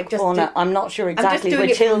could be Knock Bána. I'm not sure exactly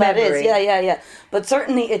which hill that is. Yeah. But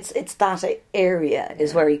certainly it's that area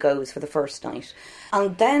is where he goes for the first night.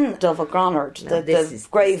 And then Dubh of Granard, the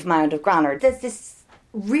grave mound of Granard. There's this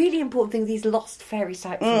really important thing, these lost fairy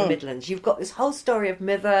sites in the Midlands. You've got this whole story of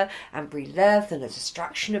Mither and Breelev and the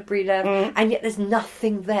destruction of Breelev, and yet there's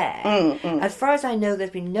nothing there. As far as I know,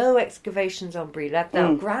 there's been no excavations on Breelev.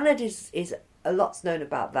 Now, Granard is a lot's known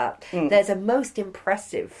about that. There's a most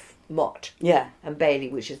impressive motte and bailey,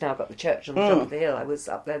 which has now got the church on the top of the hill. I was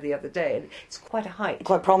up there the other day, and it's quite a height.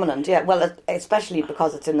 Quite prominent, yeah. Well, especially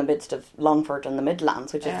because it's in the midst of Longford and the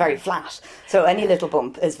Midlands, which is very flat. So any little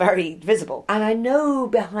bump is very visible. And I know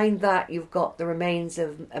behind that you've got the remains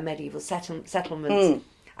of a medieval settlement.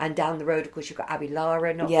 And down the road, of course, you've got Abbey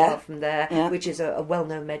Lara, not far from there, which is a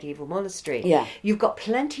well-known medieval monastery. Yeah. You've got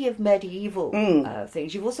plenty of medieval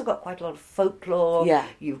things. You've also got quite a lot of folklore. Yeah.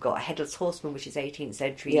 You've got a headless horseman, which is 18th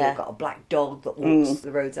century. Yeah. You've got a black dog that walks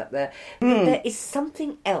the roads up there. But there is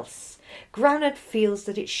something else. Granard feels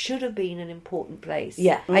that it should have been an important place.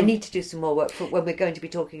 Yeah. I need to do some more work for when we're going to be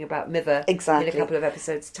talking about Mither in a couple of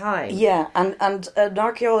episodes' time. Yeah, and an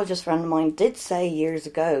archaeologist friend of mine did say years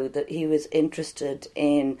ago that he was interested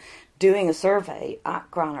in doing a survey at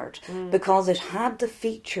Granard because it had the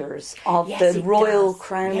features of the royal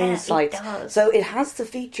crowning sites. So it has the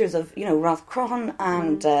features of, Rathcroghan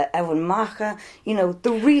and Evan Macha,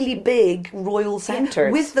 the really big royal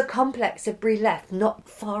centres. With the complex of Breelev not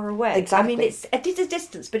far away. Exactly. I mean, it's a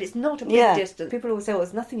distance, but it's not a big distance. People always say,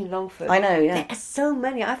 there's nothing in Longford. I know, yeah. There are so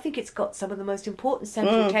many. I think it's got some of the most important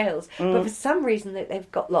central tales, but for some reason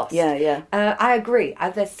they've got lost. Yeah. I agree.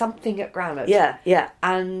 There's something at Granard. Yeah.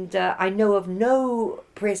 And I know of no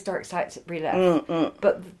prehistoric sites at Breelev,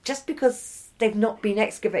 but just because they've not been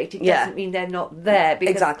excavated Yeah. doesn't mean they're not there.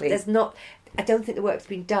 Because Exactly. there's not... I don't think the work's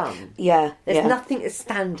been done. Yeah. There's nothing that's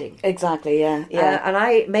standing. Exactly, yeah, yeah.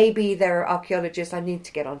 And maybe there are archaeologists, I need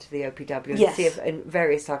to get onto the OPW and Yes. see if, and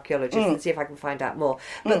various archaeologists, and see if I can find out more.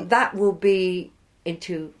 But that will be in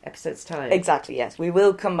 2 episodes' time. Exactly, yes. We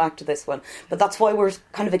will come back to this one. But that's why we're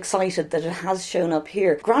kind of excited that it has shown up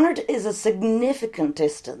here. Granard is a significant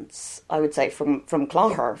distance, I would say, from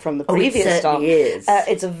Clogher, from the previous stop. certainly is.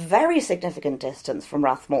 It's a very significant distance from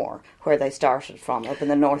Rathmore, where they started from, up in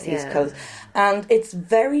the northeast coast. And it's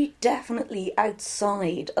very definitely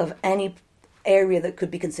outside of any area that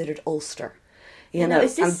could be considered Ulster. You know,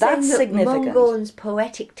 is this and that's saying that significant. Mungorn's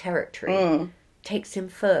poetic territory takes him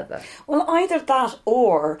further? Well, either that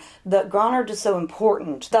or that Granard is so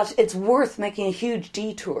important that it's worth making a huge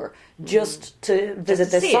detour just to visit to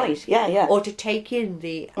this see site. it. Yeah, yeah. Or to take in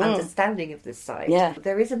the understanding of this site. Yeah.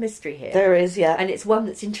 There is a mystery here. There is, yeah. And it's one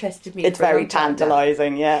that's interested me It's for a very long time now.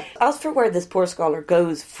 tantalising, yeah. As for where this poor scholar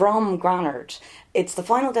goes from Granard, it's the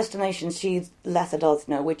final destination, she's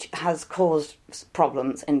Lethodosna, which has caused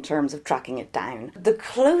problems in terms of tracking it down. The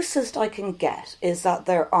closest I can get is that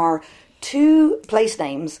there are 2 place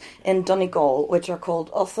names in Donegal which are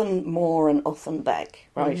called Uthan Moor and Uthan Beg,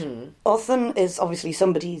 right? Uthan is obviously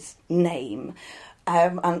somebody's name,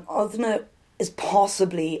 and Uthna is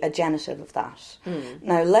possibly a genitive of that.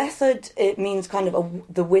 Now, Lethod, it means kind of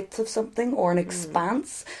the width of something or an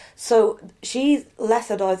expanse. So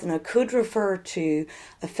Lethod Uthna could refer to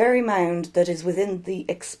a fairy mound that is within the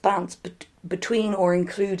expanse between or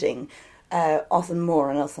including Uthan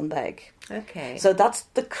Moor and Uthan Beg. Okay. So that's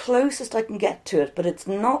the closest I can get to it, but it's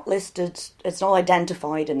not listed, it's not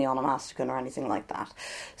identified in the onomasticon or anything like that.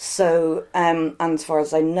 So, and as far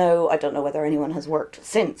as I know, I don't know whether anyone has worked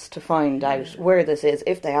since to find out where this is.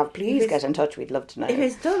 If they have, please get in touch, we'd love to know. If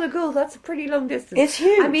it's Donegal, that's a pretty long distance. It's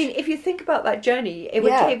huge. I mean, if you think about that journey, it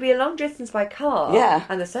would Yeah. be a long distance by car. Yeah.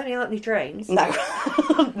 And there certainly aren't any trains. No,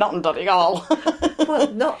 not in Donegal. Well,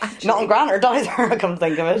 not actually. Not in Granard either, I come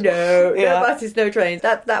think of it. No, Yeah. no buses, no trains.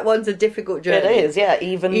 That one's a difficult journey. It is, yeah,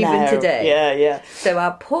 even now. today. Yeah, yeah. So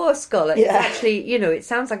our poor scholar is Yeah. actually, it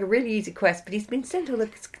sounds like a really easy quest, but he's been sent on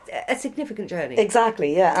a significant journey.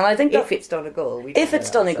 Exactly, yeah. And I think that If it's Donegal. We don't if know it's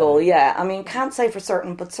that, Donegal, so. yeah. I mean, can't say for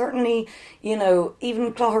certain, but certainly,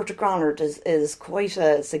 even Clogher to Granard is quite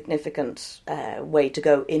a significant way to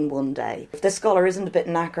go in one day. If this scholar isn't a bit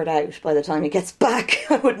knackered out by the time he gets back,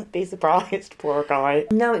 I wouldn't be surprised, poor guy.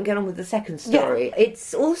 Now we can get on with the second story.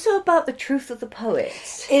 It's also about the truth of the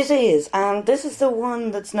poets. It is, and this is the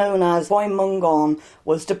one that's known as Why Mungon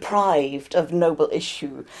Was Deprived of Noble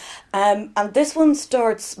Issue. And this one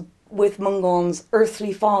starts with Mungon's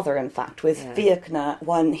earthly father, in fact, with Fiachna,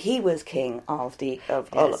 when he was king of So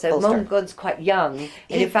Ulster. Mungon's quite young,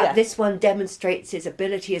 and in fact this one demonstrates his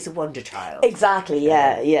ability as a wonder child. Exactly,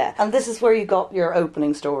 yeah. And this is where you got your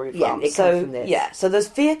opening story from. Yeah, it so, comes from this. Yeah, so there's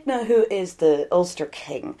Fiachna, who is the Ulster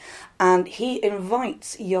king, and he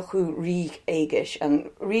invites Jochu Rig Aigish, and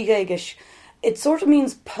Rig Aigish, it sort of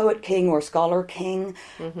means poet king or scholar king.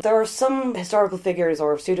 There are some historical figures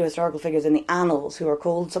or pseudo-historical figures in the annals who are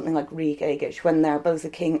called something like Rig Aigish when they're both a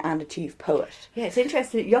king and a chief poet. Yeah, it's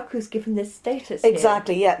interesting that Yoku's given this status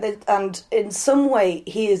Exactly, yeah. And in some way,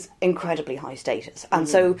 he is incredibly high status. And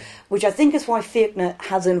so, which I think is why Fiachna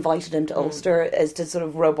has invited him to Ulster, is to sort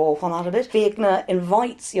of rub off on that a bit. Fiachna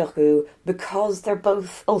invites Jochu because they're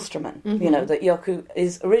both Ulstermen. That Jochu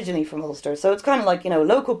is originally from Ulster. So it's kind of like,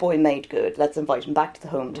 local boy made good. Let's invite him back to the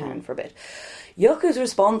hometown for a bit. Jochu's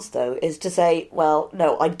response, though, is to say, well,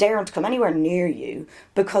 no, I daren't come anywhere near you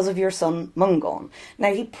because of your son Mungon.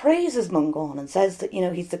 Now, he praises Mungon and says that,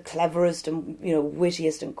 he's the cleverest and,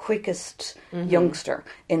 wittiest and quickest youngster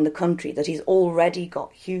in the country, that he's already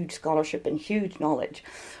got huge scholarship and huge knowledge,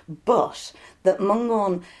 but that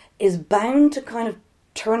Mungon is bound to kind of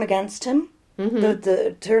turn against him.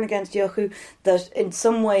 The turn against Jochu, that in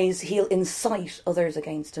some ways he'll incite others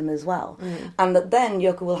against him as well. And that then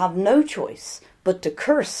Jochu will have no choice but to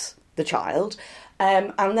curse the child,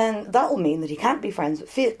 and then that will mean that he can't be friends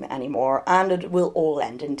with Fiachna anymore, and it will all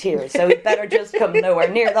end in tears. So he'd better just come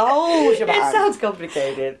nowhere near the whole shebang. It sounds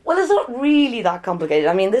complicated. Well, it's not really that complicated.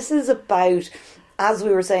 I mean, this is about, as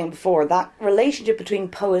we were saying before, that relationship between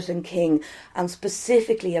poet and king, and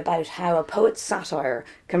specifically about how a poet's satire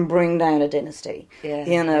can bring down a dynasty. Yeah.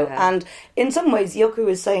 And in some ways, Jochu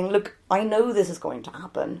is saying, look, I know this is going to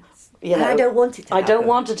happen, you know, I don't want it to happen. I don't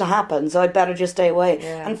want it to happen, so I'd better just stay away.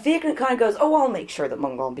 Yeah. And Fiacre kind of goes, oh, I'll make sure that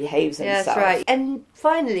Mungon behaves himself. Yeah, that's right. And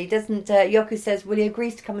finally, doesn't Yoku says, well, he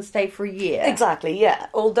agrees to come and stay for a year. Exactly, yeah.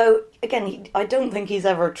 Although, again, I don't think he's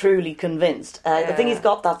ever truly convinced. I think he's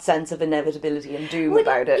got that sense of inevitability and doom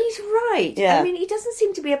about it. He's right. Yeah. I mean, he doesn't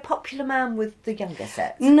seem to be a popular man with the younger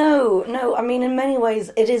set. No. I mean, in many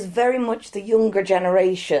ways, it is very much the younger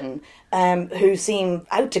generation who seem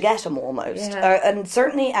out to get him almost. And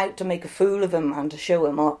certainly out to make a fool of him and to show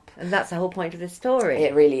him up. And that's the whole point of this story.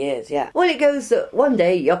 It really is, yeah. Well, it goes that one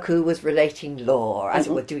day Yoku was relating law, as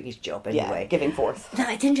it were, doing his job anyway. Yeah, giving forth.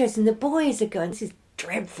 Now, it's interesting. The boys are going, this is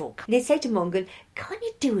dreadful. They say to Mungon, can't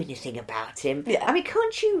you do anything about him? Yeah. I mean,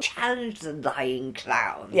 can't you challenge the lying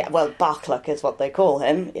clown? Yeah, well, Bachlach is what they call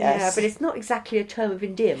him, yes. Yeah, but it's not exactly a term of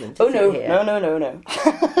endearment, Oh, is no, it here?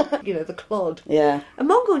 no. You know, the clod. Yeah. And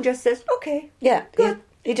Mungon just says, okay. Yeah, Good.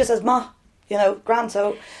 he just says, ma, you know, grand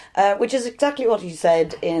so, which is exactly what he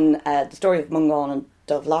said in the story of Mungon and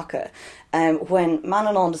Dovlaca, when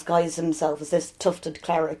Manannán disguises himself as this tufted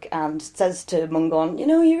cleric and says to Mungon, you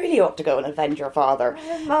know, you really ought to go and avenge your father.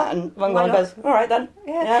 And Mungon goes, all right then.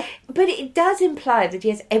 Yeah. But it does imply that he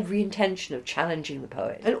has every intention of challenging the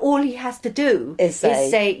poet. And all he has to do Is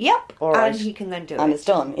say, yep, all right. and he can then do And it. it's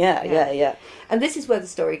done, yeah. And this is where the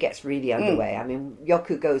story gets really underway. I mean,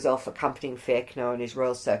 Yoku goes off accompanying Fiacre on his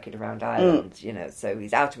royal circuit around Ireland, you know, so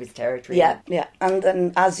he's out of his territory. Yeah. And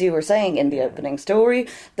then, as you were saying in the opening story,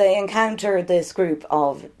 they encounter this group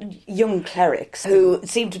of young clerics who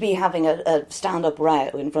seem to be having a stand-up row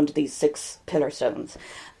in front of these 6 pillar stones.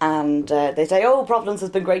 And they say, oh, Providence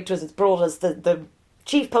has been great to us. It's brought us the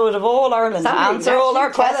chief poet of all Ireland to answer all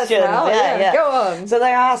our questions. Yeah, go on. So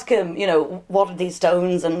they ask him, you know, what are these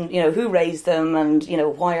stones and, you know, who raised them and, you know,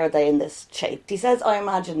 why are they in this shape? He says, I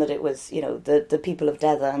imagine that it was, you know, the people of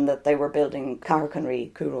Dedha and that they were building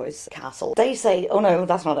Carriconry, Curoy's castle. They say, oh no,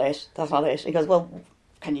 that's not it. He goes, well,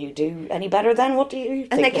 can you do any better then? What do you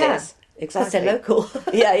think And they it can. is? Exactly. Because they're local.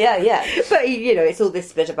 Yeah. But, you know, it's all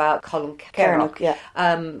this bit about Colin Kernock. Yeah.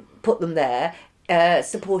 Put them there.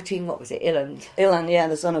 Supporting, what was it, Iland? Ilan, yeah,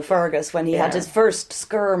 the son of Fergus, when he had his first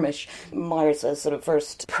skirmish, Myers' sort of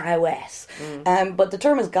first prowess. But the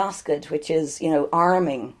term is gasked, which is, you know,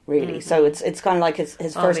 arming, really. So it's kind of like his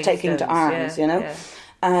first taking to arms, you know. Yeah.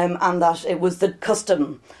 And that it was the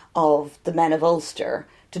custom of the men of Ulster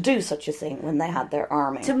to do such a thing when they had their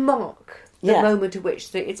arming. To mark the moment at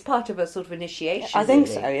which it's part of a sort of initiation. I think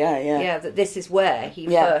really. so, yeah. Yeah, that this is where he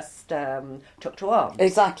first took to arms.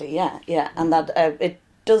 Exactly, yeah. And that it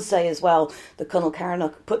does say as well that Conall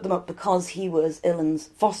Carnock put them up because he was Ilan's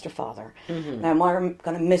foster father. Now, Myra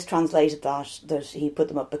kind of mistranslated that he put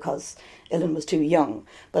them up because Ilan was too young,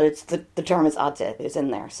 but it's the term is adze is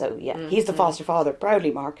in there. So, yeah, he's the foster father,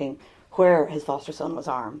 proudly marking where his foster son was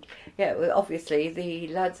armed. Yeah, well, obviously the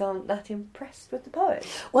lads aren't that impressed with the poet.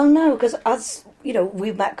 Well, no, because as, you know,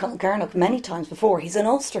 we've met Conall Carnock many times before, he's an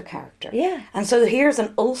Ulster character. Yeah. And so here's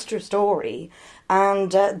an Ulster story,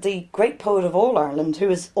 and the great poet of all Ireland, who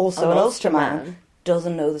is also an Ulster man,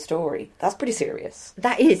 doesn't know the story. That's pretty serious.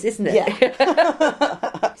 That is, isn't it?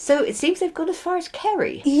 Yeah. So it seems they've gone as far as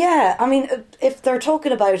Kerry. Yeah, I mean, if they're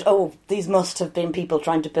talking about, oh, these must have been people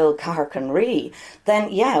trying to build Carriconry,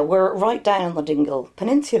 then yeah, we're right down on the Dingle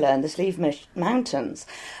Peninsula in the Slieve Mountains.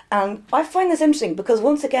 And I find this interesting because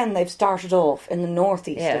once again they've started off in the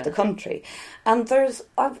northeast of the country. And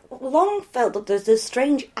I've long felt that there's this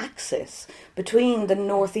strange axis between the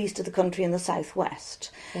northeast of the country and the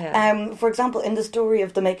southwest. Yeah. For example, in the story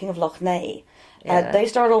of the making of Lough Neagh, they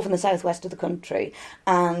start off in the southwest of the country,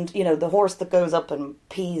 and you know the horse that goes up and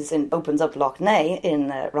pees and opens up Lough Neagh in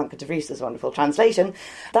Rankin de Vries's wonderful translation.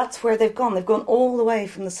 That's where they've gone. They've gone all the way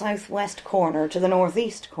from the southwest corner to the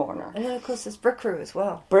northeast corner. And then of course there's Brickrew as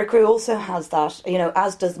well. Brickrew also has that, you know,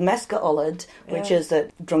 as does Mesca Ullad, which is the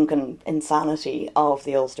drunken insanity of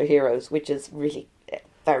the Ulster heroes, which is really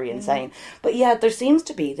very insane. But yeah, there seems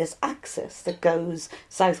to be this axis that goes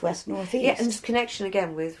southwest northeast. Yeah, and this connection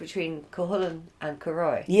again between Cuchulainn and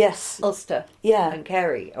Curoy. Yes. Ulster. Yeah. And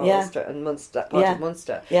Kerry, or Yeah. Ulster and Munster, part of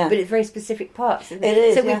Munster. Yeah. But it's very specific parts, isn't it? It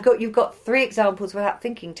is, So you've got 3 examples without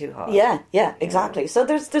thinking too hard. Yeah, exactly. So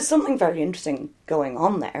there's something very interesting going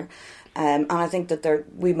on there, and I think that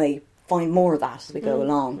we may find more of that as we go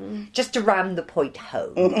along. Just to ram the point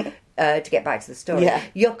home, to get back to the story,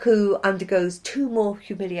 Yoku undergoes 2 more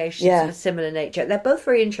humiliations of a similar nature. They're both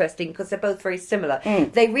very interesting because they're both very similar.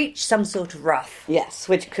 They reach some sort of rough. Yes,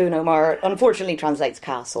 which Kuno Omar unfortunately translates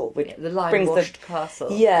castle, which The lime-washed castle.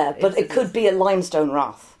 Yeah, but it could be a limestone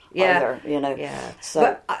rath. either, Yeah.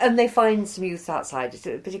 So, And they find some youths outside,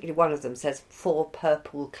 particularly one of them says 4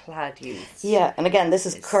 purple-clad youths. yeah, and again, this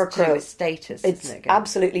is It's Kerkra. to do with status, It's isn't it?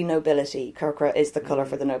 absolutely nobility. Kerkra is the colour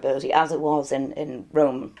for the nobility, as it was in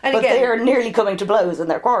Rome. And but again- they are nearly coming to blows in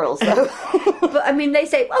their quarrels, so... But I mean, they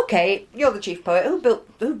say, okay, you're the chief poet. Who built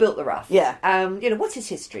the raft? Yeah. What's his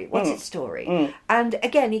history? What's his story? And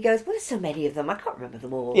again, he goes, well, there's so many of them. I can't remember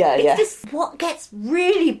them all. Yeah, it's yeah. just what gets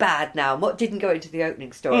really bad now. And what didn't go into the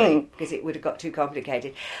opening story because it would have got too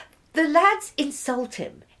complicated. The lads insult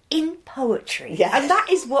him in poetry, Yeah. and that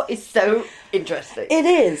is what is so interesting. It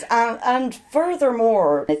is, and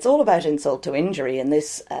furthermore, it's all about insult to injury in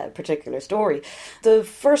this particular story. The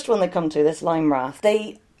first one they come to, this Lime Raft,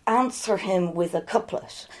 they answer him with a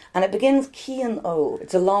couplet, and it begins Cian O.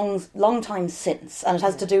 It's a long time since, and it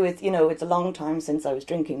has to do with, it's a long time since I was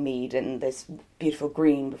drinking mead in this beautiful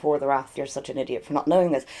green before the raft. You're such an idiot for not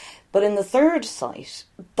knowing this. But in the third sight,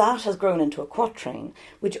 that has grown into a quatrain,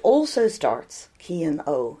 which also starts Cian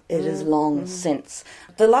O. It is long since.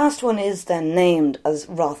 The last one is then named as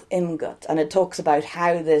Roth Imgud, and it talks about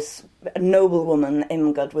how this noblewoman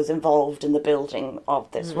Imgud was involved in the building of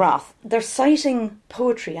this rath. They're citing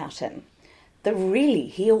poetry at him that really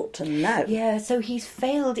he ought to know. Yeah, so he's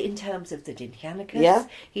failed in terms of the Dinkianicus. Yeah.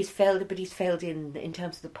 He's failed in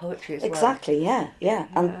terms of the poetry as well. Exactly, yeah.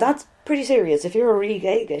 And that's pretty serious. If you're a Rí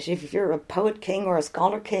Gaeilge, if you're a poet king or a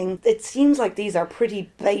scholar king, it seems like these are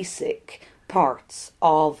pretty basic parts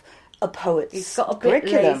of a poet's He's got a bit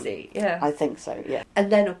curriculum. lazy, yeah. I think so, yeah.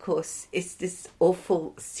 And then, of course, it's this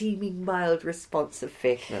awful, seeming mild response of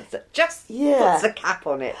Fichtner that just Yeah. puts a cap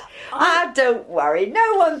on it. Don't worry,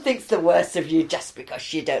 no one thinks the worst of you just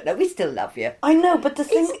because you don't know. We still love you. I know, but the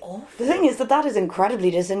thing awful. is that is incredibly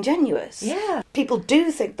disingenuous. Yeah. People do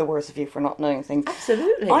think the worst of you for not knowing things.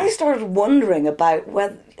 Absolutely. I started wondering about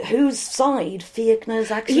whose side Fiachna is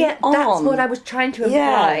actually on. That's what I was trying to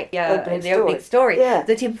imply in the opening story. Yeah.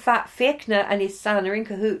 That in fact Fichtner and his son are in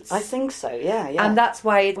cahoots. I think so, yeah. And that's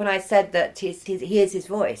why when I said that he hears his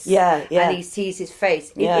voice Yeah. and he sees his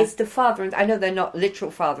face, it's the father and I know they're not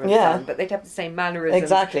literal father and son, but they'd have the same mannerisms.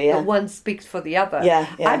 Exactly, yeah. But one speaks for the other. Yeah.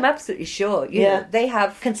 I'm absolutely sure. You know, they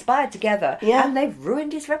have conspired together and they've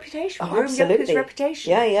ruined his reputation, ruined Yoku's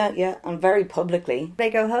reputation. Yeah, and very publicly. They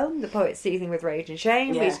go home, the poet's seething with rage and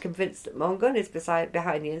shame, Yeah. he's convinced that Mongan is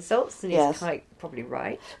behind the insults, and he's probably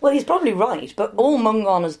right. Well, he's probably right, but all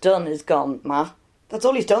Mungon has done is gone, Ma. That's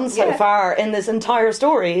all he's done so far in this entire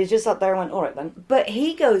story. He's just sat there and went, all right then. But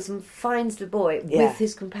he goes and finds the boy with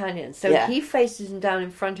his companions. So he faces him down in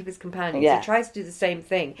front of his companions. Yeah. He tries to do the same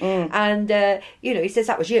thing. And, he says,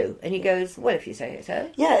 that was you. And he goes, well, if you say it so.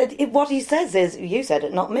 Yeah, what he says is, you said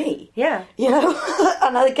it, not me. Yeah.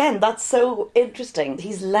 And again, that's so interesting.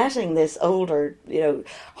 He's letting this older,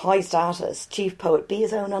 high status chief poet be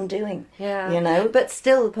his own undoing. Yeah. But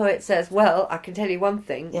still the poet says, well, I can tell you one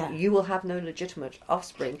thing. Yeah. You will have no legitimate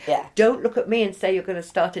offspring. Yeah. Don't look at me and say you're going to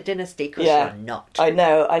start a dynasty, because you're not. I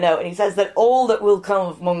know. And he says that all that will come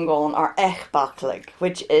of Mungon are echbachlig,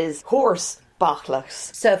 which is horse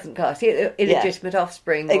bachlachs. Servant caste, illegitimate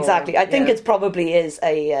offspring. Exactly. I think it probably is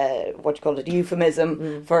a,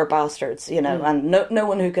 euphemism for bastards, and no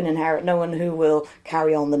one who can inherit, no one who will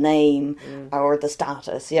carry on the name or the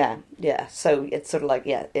status. Yeah. So it's sort of like,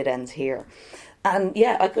 it ends here. And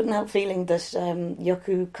I couldn't help feeling that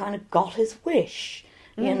Yoku kind of got his wish.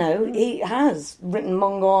 He has written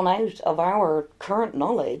Mungon out of our current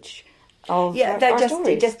knowledge of our stories.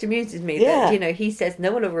 It just amuses me that he says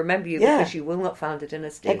no one will remember you because you will not found a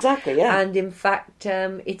dynasty. Exactly, yeah. And in fact,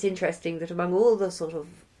 it's interesting that among all the sort of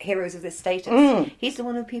heroes of this status, he's the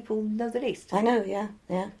one who people know the least. I know, yeah.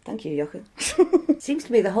 Thank you, Yoku. It seems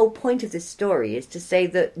to me the whole point of this story is to say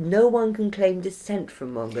that no one can claim descent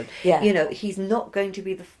from Mungan. Yeah. He's not going to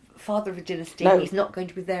be the father of a dynasty. No. He's not going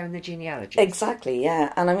to be there in the genealogy. Exactly,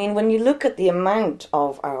 yeah. And I mean, when you look at the amount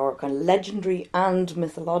of our kind of legendary and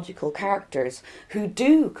mythological characters who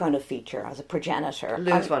do kind of feature as a progenitor.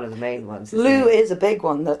 Lou's one of the main ones. Lou is a big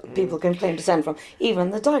one that people can claim descent from.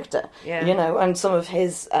 Even the Dagda, and some of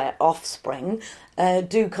his offspring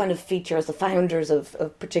do kind of feature as the founders of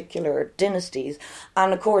particular dynasties.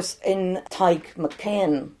 And of course, in Tyke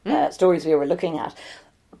McCain stories we were looking at,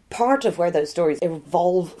 part of where those stories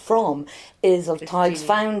evolve from is of Tyke's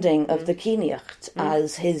founding of the Cineacht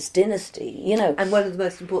as his dynasty, And one of the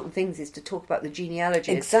most important things is to talk about the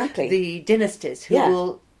genealogies. Exactly. The dynasties who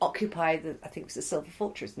will occupy I think it was the Silver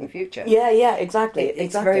Fortress in the future. Yeah, exactly.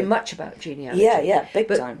 It's very much about genealogy. Yeah, big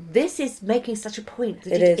but time. This is making such a point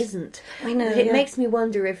that It is. isn't. I know, That it yeah. makes me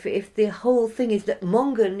wonder if the whole thing is that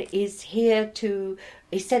Mongan is here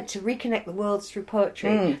is sent to reconnect the worlds through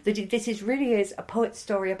poetry. That this really is a poet's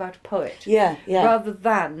story about a poet. Yeah. Rather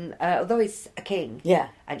than, although it's a king. Yeah.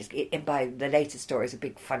 And by the later stories, a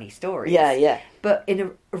big funny story. Yeah. But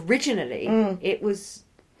originally, it was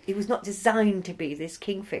not designed to be this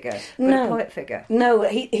king figure, but a poet figure. No,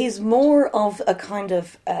 he's more of a kind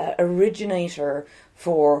of originator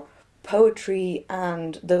for poetry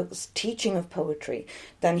and the teaching of poetry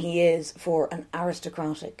than he is for an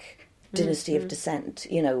aristocratic dynasty of descent,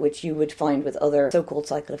 which you would find with other so-called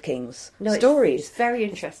cycle of kings stories. It's very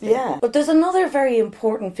interesting. Yeah. But there's another very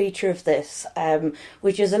important feature of this,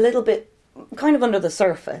 which is a little bit kind of under the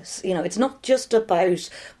surface. It's not just about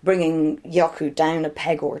bringing Yoku down a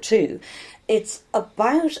peg or two. It's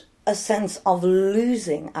about a sense of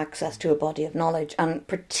losing access to a body of knowledge, and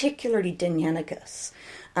particularly Dingenicus,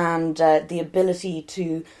 and the ability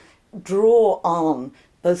to draw on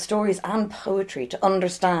both stories and poetry to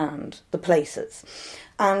understand the places.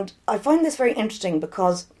 And I find this very interesting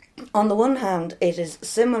because, on the one hand, it is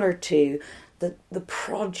similar to the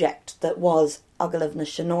project that was Agilevna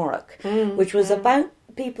Shinorok, which was about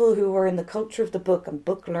people who were in the culture of the book and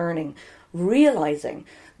book learning, realising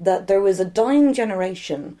that there was a dying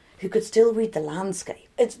generation who could still read the landscape.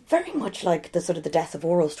 It's very much like the sort of the death of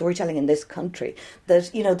oral storytelling in this country,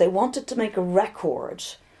 that, they wanted to make a record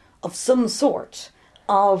of some sort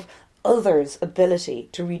of others' ability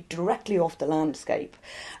to read directly off the landscape,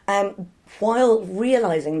 while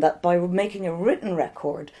realising that by making a written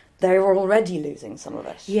record, they were already losing some of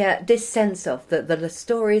it. Yeah, this sense of that the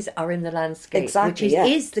stories are in the landscape, exactly, which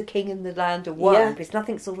is the king and the land are one. Yeah. It's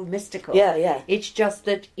nothing sort of mystical. Yeah. It's just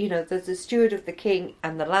that, there's the steward of the king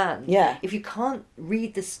and the land. Yeah. If you can't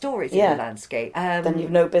read the stories in the landscape, then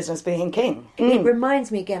you've no business being king. It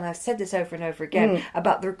reminds me again, I've said this over and over again,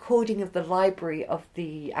 about the recording of the library of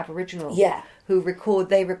the Aboriginal, who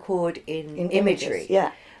record in imagery.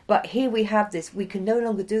 Yeah. But here we have this, we can no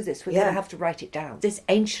longer do this, we're going to have to write it down. This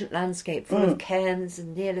ancient landscape full of cairns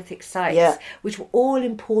and Neolithic sites, which were all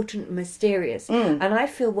important and mysterious. And I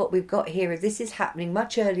feel what we've got here, if this is happening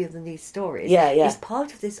much earlier than these stories, is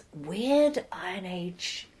part of this weird Iron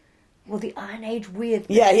Age, the Iron Age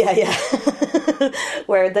weirdness. Yeah.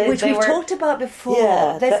 Which we've talked about before.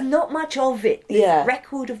 Yeah, there's not much of it. This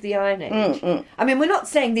record of the Iron Age. I mean, we're not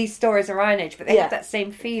saying these stories are Iron Age, but they have that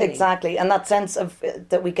same feeling. Exactly, and that sense of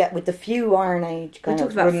that we get with the few Iron Age kind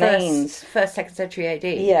of remains. First, second century AD.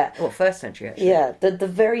 Yeah. Or first century, actually. Yeah, the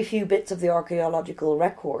very few bits of the archaeological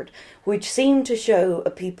record which seem to show a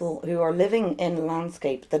people who are living in a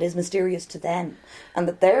landscape that is mysterious to them and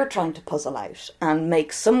that they're trying to puzzle out and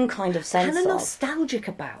make some kind of sense and of. are nostalgic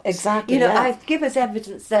about. Exactly, I give us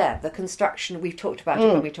evidence there, the construction, we've talked about it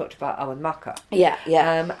when we talked about Owen Mucker. Yeah.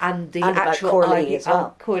 And the and actual Corley as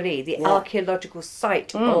well. Corley, the archaeological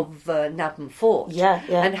site of Navan Fort. Yeah.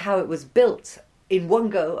 And how it was built in one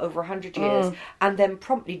go over 100 years and then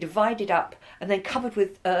promptly divided up and then covered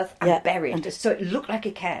with earth and buried. So it looked like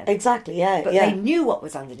a cairn. Exactly, yeah. But they knew what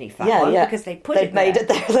was underneath that one because they put it there. They'd made it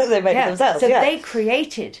there. They made it themselves. So they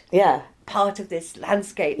created Yeah. part of this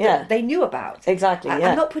landscape that they knew about. Exactly,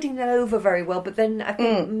 I'm not putting that over very well, but then I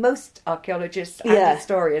think most archaeologists and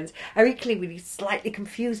historians are equally slightly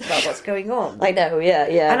confused about what's going on. I know,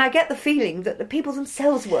 yeah. And I get the feeling that the people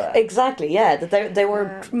themselves were. Exactly, yeah. That they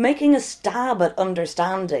were making a stab at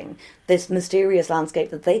understanding this mysterious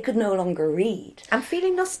landscape that they could no longer read. I'm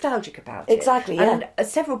feeling nostalgic about it. Exactly, yeah. And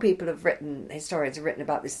several people historians have written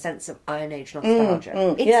about this sense of Iron Age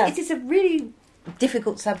nostalgia. It is a really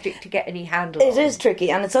difficult subject to get any handle on. It is tricky,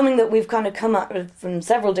 and it's something that we've kind of come at from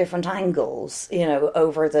several different angles,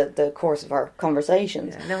 over the course of our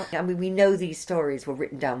conversations. We know these stories were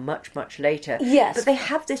written down much, much later. Yes. But they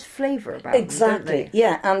have this flavour about them, don't they?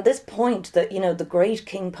 Yeah, and this point that, the great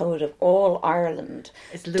king poet of all Ireland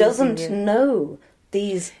doesn't know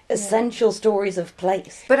these essential stories of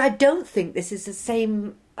place. But I don't think this is the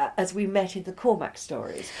same as we met in the Cormac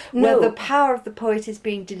stories, No. where the power of the poet is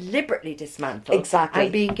being deliberately dismantled Exactly.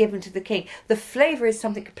 and being given to the king. The flavour is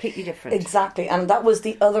something completely different. Exactly, and that was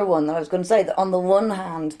the other one that I was going to say, that on the one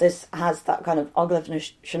hand, this has that kind of Ogilvy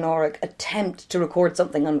Shinorok attempt to record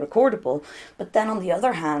something unrecordable, but then on the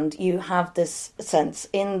other hand, you have this sense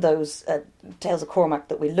in those Tales of Cormac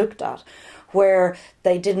that we looked at, where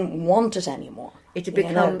they didn't want it anymore. It had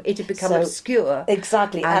become obscure.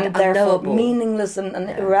 Exactly, and therefore unknowable. meaningless and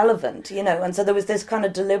irrelevant, and so there was this kind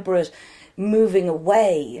of deliberate moving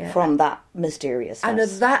away from that mysterious. And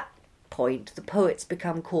that point, the poets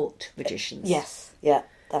become court magicians. Yes, yeah.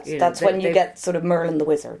 You know, That's when you get sort of Merlin the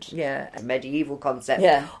Wizard. Yeah, a medieval concept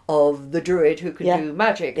Yeah. of the druid who can Yeah. do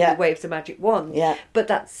magic, Yeah. who waves a magic wand. Yeah. But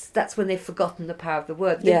that's when they've forgotten the power of the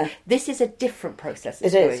word. Yeah. This is a different process.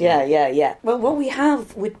 It is, yeah. Well, what we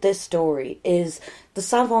have with this story is the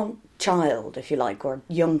savant child, if you like, or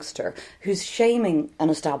youngster, who's shaming an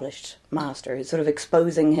established master, who's sort of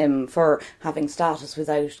exposing him for having status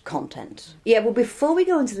without content. Yeah, well, before we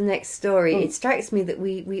go on to the next story, it strikes me that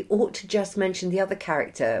we ought to just mention the other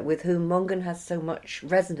character with whom Mongan has so much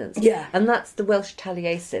resonance. Yeah. And that's the Welsh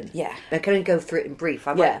Taliesin. Yeah. I can only go through it in brief.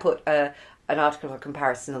 I Yeah. might put an article or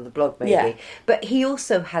comparison on the blog, maybe. Yeah. But he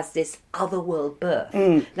also has this otherworld birth.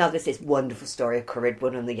 Now, there's this wonderful story of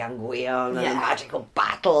Corydon and the young Wian and the magical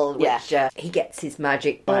battle, which he gets his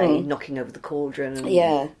magic by knocking over the cauldron. And...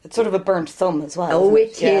 Yeah, it's sort of a burnt thumb as well. Oh,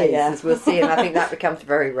 it isn't it? is, Yeah. as we'll see, and I think that becomes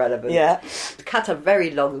very relevant. Yeah. To cut a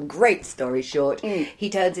very long and great story short, he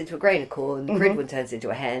turns into a grain of corn, Corydon turns into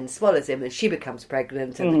a hen, swallows him, and she becomes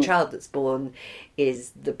pregnant, and the child that's born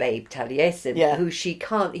is the babe Taliesin, who she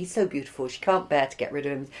can't, he's so beautiful, she can't bear to get rid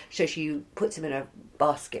of him, so she puts him in a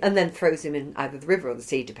basket and then throws him in either the river or the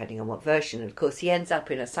sea, depending on what version. And of course, he ends up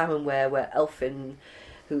in a salmon where Elfin,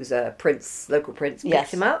 who's a prince, local prince,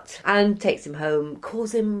 picks him out and takes him home,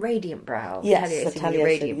 calls him Radiant Brow. Yes, Taliesin, Taliesin,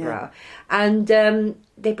 Radiant Brow. And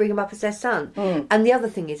they bring him up as their son. And the other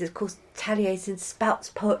thing is, of course, Taliesin spouts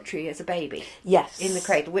poetry as a baby. Yes. In the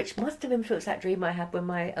cradle, which must have influenced that dream I had when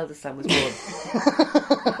my eldest son was born.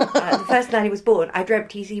 The first night he was born, I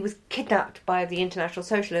dreamt he was kidnapped by the International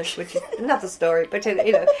Socialists, which is another story, but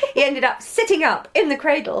you know, he ended up sitting up in the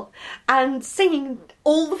cradle and singing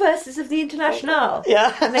all the verses of the Internationale.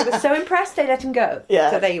 Yeah. And they were so impressed they let him go.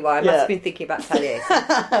 Yeah. So there you are. I must have been thinking about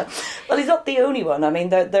Taliesin. Well, he's not the only one. I mean,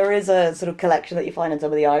 there is a sort of collection that you find in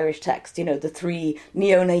some of the Irish texts, you know, the 3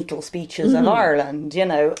 neonatal speeches of Ireland, you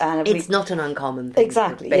know. And It's not an uncommon thing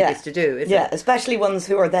for babies to do, is it? Yeah, especially ones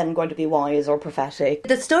who are then going to be wise or prophetic.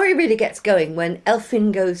 The story really gets going when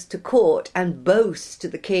Elfin goes to court and boasts to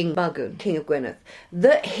the king, Magun, king of Gwynedd,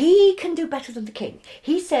 that he can do better than the king.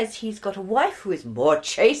 He says he's got a wife who is more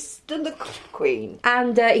chaste than the queen.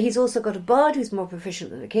 And he's also got a bard who's more proficient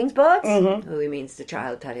than the king's bard, who he means the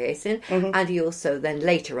child Taliesin. And he also then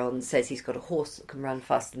later on says he's got a horse that can run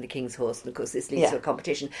faster than the king's horse. And of course this leads to a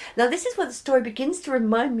competition. Now this is where the story begins to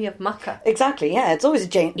remind me of Mucka. Exactly, yeah. It's always a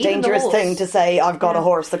dangerous thing to say, I've got a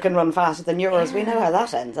horse that can run faster than yours. We know how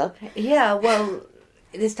that ends up. Yeah, well,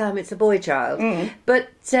 this time it's a boy child. But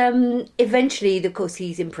eventually, of course,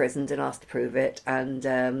 he's imprisoned and asked to prove it. And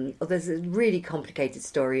there's a really complicated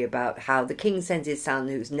story about how the king sends his son,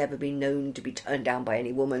 who's never been known to be turned down by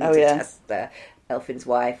any woman, to test Elfin's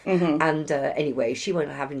wife. And anyway, she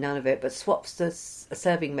won't have none of it, but swaps a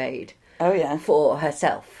serving maid. Oh, yeah. For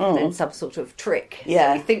herself in some sort of trick.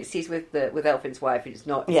 Yeah. So he thinks he's with Elfin's wife, and it's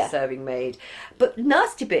not the serving maid. But the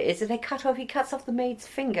nasty bit is that he cuts off the maid's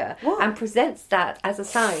finger and presents that as a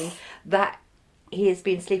sign that he has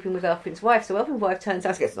been sleeping with Elfin's wife. So Elfin's wife turns out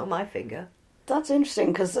and goes, "It's not my finger." That's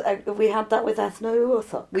interesting, because we had that with Ethno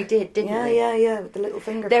Uthuk. We did, didn't we? Yeah, with the little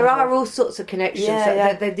finger. There cut are off. all sorts of connections.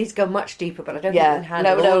 Yeah, These go much deeper, but I don't think we can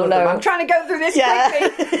handle No. all of them. I'm trying to go through this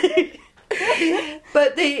quickly.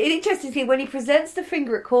 But the interesting thing, when he presents the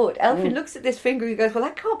finger at court, Elfin looks at this finger and he goes, "Well,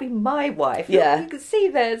 that can't be my wife. Yeah. Look, you can see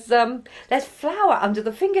there's flour under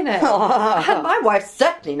the fingernail. And my wife's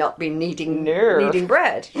certainly not been kneading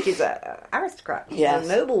bread. She's an aristocrat. She's a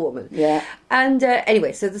noblewoman." Yeah. And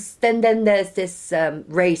anyway, so then there's this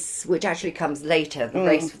race, which actually comes later, the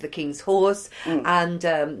race for the king's horse. And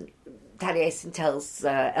Taliesin tells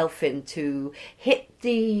Elfin to hit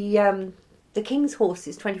the king's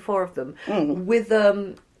horses, 24 of them, with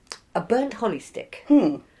a burnt holly stick.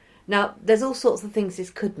 Now, there's all sorts of things this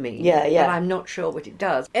could mean, but I'm not sure what it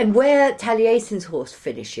does. And where Taliesin's horse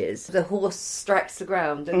finishes, the horse strikes the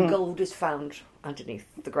ground and gold is found underneath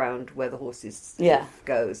the ground where the horse's hoof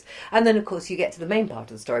goes. And then, of course, you get to the main part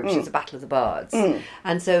of the story, which is the Battle of the Bards.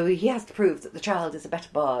 And so he has to prove that the child is a better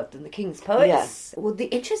bard than the king's poets. Yes. Well, the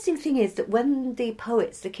interesting thing is that when the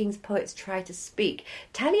king's poets, try to speak,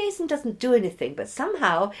 Taliesin doesn't do anything, but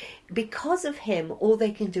somehow, because of him, all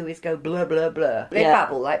they can do is go blah, blah, blah. They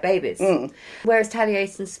babble like babies. Whereas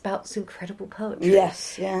Taliesin spouts incredible poetry.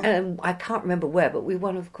 Yes, yeah. I can't remember where, but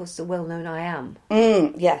one, of course, the well-known I Am.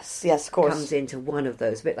 Yes, of course. Comes into one of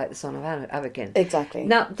those, a bit like the Song of Avakin. Exactly.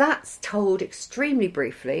 Now, that's told extremely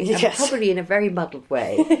briefly, and Yes. probably in a very muddled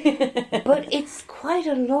way. But it's quite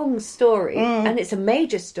a long story, and it's a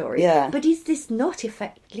major story. Yeah. But is this not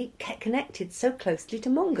effectively connected so closely to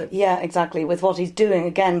Mongan? Yeah, exactly. With what he's doing,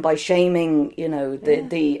 again, by shaming,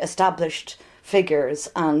 the established figures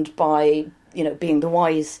and by, being the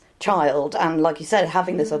wise child and, like you said,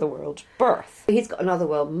 having this otherworld birth. He's got another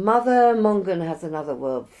world mother, Mungon has another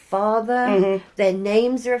world father. Their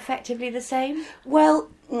names are effectively the same?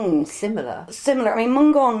 Well, similar. Similar. I mean,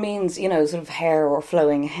 Mungon means, sort of hair or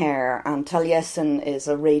flowing hair, and Taliesin is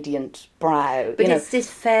a radiant brow. But it's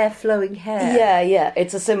this fair flowing hair. Yeah.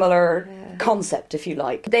 It's a similar concept, if you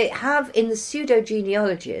like. They have, in the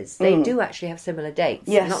pseudo-genealogies, they do actually have similar dates.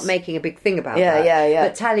 Yes. I'm not making a big thing about that. Yeah.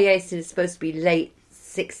 But Taliesin is supposed to be late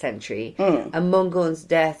 6th century, and Mungon's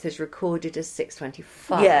death is recorded as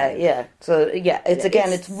 625. Yeah. So,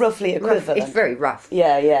 it's roughly equivalent. It's very rough.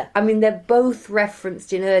 Yeah. I mean, they're both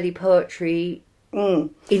referenced in early poetry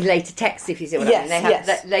in later texts, if you see what I mean. They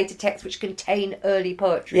have later texts which contain early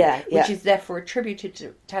poetry, which is therefore attributed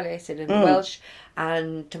to Taliesin in the Welsh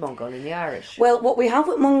and to Mungon in the Irish. Well, what we have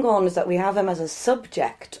with Mungon is that we have him as a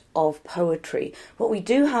subject of poetry. What we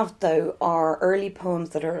do have, though, are early poems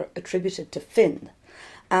that are attributed to Finn.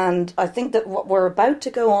 And I think that what we're about to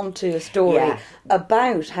go on to a story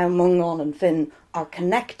about how Mungon and Finn are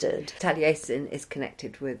connected. Taliesin is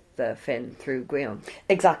connected with Finn through Gwion.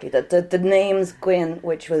 Exactly. The names Gwyn,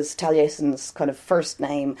 which was Taliesin's kind of first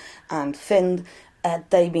name, and Finn,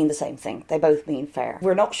 they mean the same thing. They both mean fair.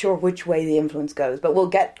 We're not sure which way the influence goes, but we'll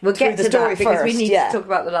get to the story that because first. We need to talk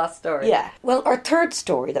about the last story. Yeah. Well, our third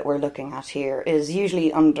story that we're looking at here is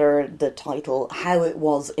usually under the title "How It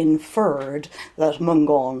Was Inferred That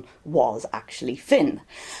Mungon Was Actually Finn,"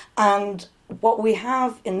 and what we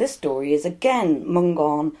have in this story is again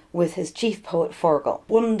Mungon with his chief poet Fergal.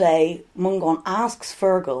 One day, Mungon asks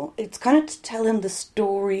Fergal, it's kind of to tell him the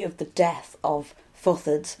story of the death of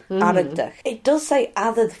Futhad Aragdach. It does say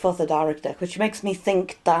Adad Futhad Aragdach, which makes me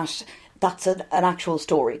think that that's an actual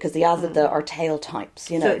story, because the Adada are tale types,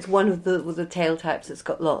 So it's one of the tale types that's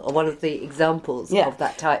got or one of the examples of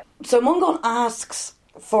that type. So Mungon asks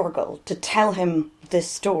Fergal to tell him this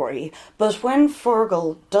story, but when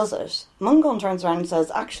Fergal does it, Mungon turns around and says,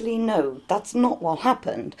 actually no, that's not what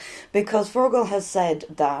happened, because Fergal has said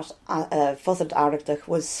that Futhad Aragdach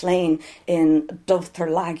was slain in Dubthar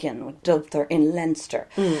Lagian, Dubthar in Leinster.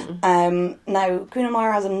 Now, Queen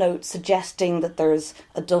Mara has a note suggesting that there's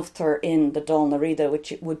a Dubthar in the Dal na Rida,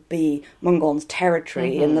 which would be Mungon's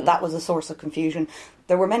territory, and that was a source of confusion.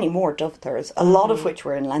 There were many more Dubthars, a lot of which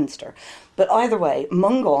were in Leinster. But either way,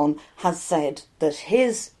 Mungon has said that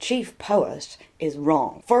his chief poet is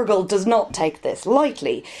wrong. Fergal does not take this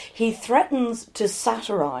lightly. He threatens to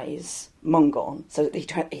satirise Mungon. So he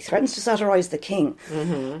threatens to satirise the king.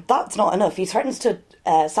 That's not enough. He threatens to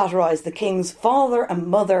satirise the king's father and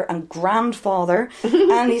mother and grandfather,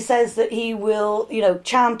 and he says that he will,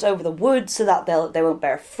 chant over the woods so that they won't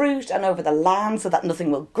bear fruit, and over the land so that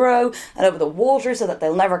nothing will grow, and over the water so that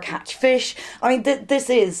they'll never catch fish. I mean, this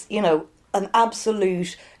is, an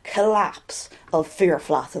absolute collapse of Fear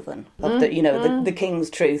Flathavan, of the king's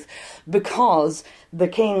truth, because the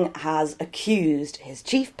king has accused his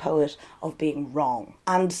chief poet of being wrong.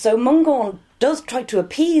 And so Mungon does try to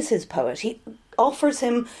appease his poet. He offers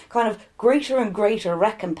him kind of greater and greater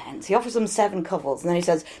recompense. He offers him 7 covels, and then he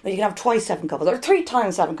says, well, you can have twice 7 covels, or 3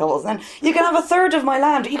 times 7 covels, and then you can have a third of my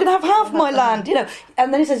land, you can have half my land,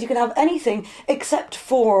 And then he says, you can have anything except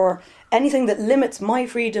for anything that limits my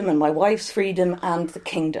freedom and my wife's freedom and the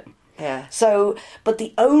kingdom. Yeah. So, but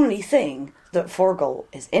the only thing that Fergal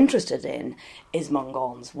is interested in is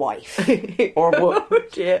Mungon's wife, or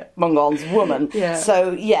Mungon's woman. Yeah.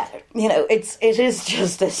 So it is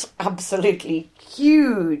just this absolutely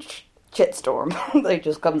huge shitstorm that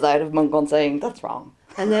just comes out of Mungon saying that's wrong.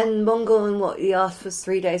 And then Mungon, he asks for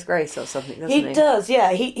 3 days' grace or something, doesn't he? He does,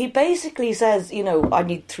 yeah. He basically says, I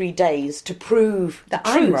need 3 days to prove the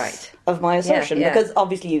truth I'm right of my assertion, because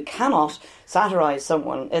obviously you cannot satirise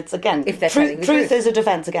someone. It's, again, if they're telling the truth is a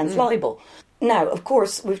defence against libel. Now, of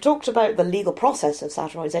course, we've talked about the legal process of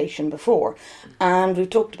satirisation before, and we've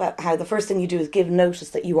talked about how the first thing you do is give notice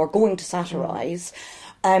that you are going to satirise.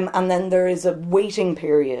 And then there is a waiting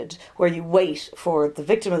period where you wait for the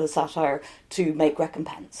victim of the satire to make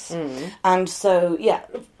recompense. And so,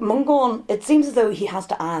 Mungon, it seems as though he has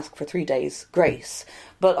to ask for 3 days' grace.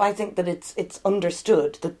 But I think that it's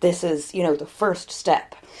understood that this is, the first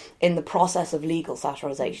step in the process of legal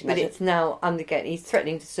satirisation. But it's now he's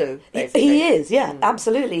threatening to sue, basically. He is,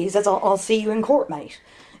 absolutely. He says, I'll see you in court, mate.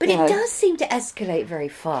 But it does seem to escalate very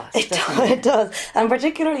fast, It does. And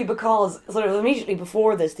particularly because, sort of immediately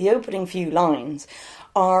before this, the opening few lines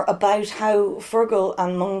are about how Fergal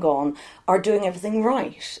and Mungon are doing everything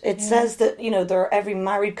right. It says that, every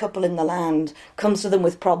married couple in the land comes to them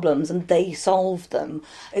with problems and they solve them.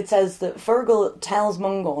 It says that Fergal tells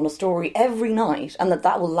Mungon a story every night and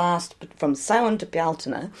that will last from Samhain to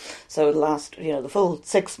Bealtaine. So it'll last, the full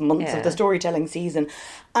 6 months of the storytelling season.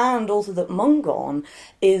 And also that Mungon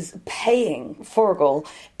is paying Fergal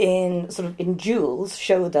in jewels,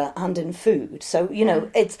 shoda, and in food. So,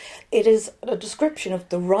 it is a description of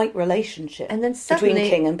the right relationship and then between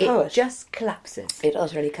king and poet. It just collapses. It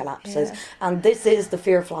utterly collapses. Yeah. And this is the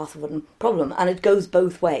Fear Flathavan problem, and it goes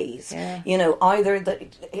both ways. Yeah.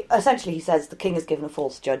 Essentially he says the king has given a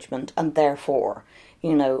false judgment, and therefore,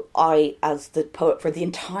 I, as the poet for the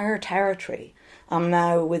entire territory, am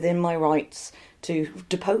now within my rights to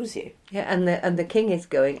depose you. Yeah, and the king is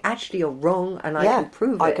going, actually you're wrong, and I can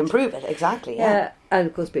prove it. I can prove it, exactly, yeah. And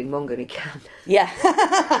of course being Mungon he can. Yeah.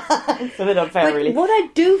 It's a bit unfair, but really. What I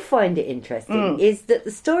do find it interesting is that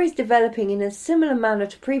the story's developing in a similar manner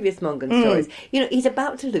to previous Mungon stories. He's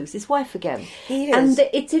about to lose his wife again. He is. And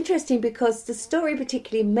it's interesting because the story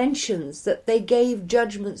particularly mentions that they gave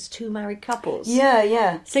judgments to married couples. Yeah,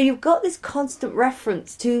 yeah. So you've got this constant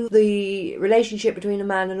reference to the relationship between a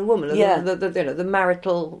man and a woman. Yeah. The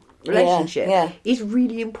marital relationship is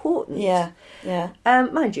really important. Yeah, yeah.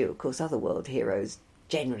 Mind you, of course, other world heroes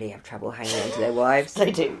generally have trouble hanging on to their wives.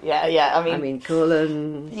 They do, yeah. I mean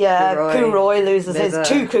Cuchulainn. Yeah, Cúroy loses his Mither.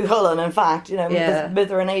 to Cuchulainn, in fact,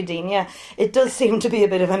 Mither and Aideen, It does seem to be a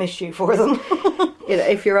bit of an issue for them.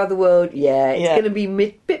 If you're other world, it's going to be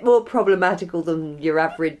a bit more problematical than your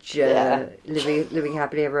average living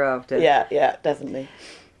happily ever after. Yeah, definitely.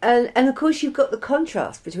 And of course you've got the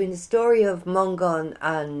contrast between the story of Mungon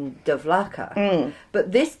and Dovlaka.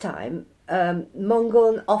 But this time,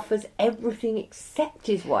 Mungon offers everything except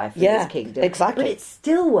his wife and his kingdom. Exactly. But it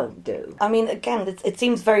still won't do. I mean, again, it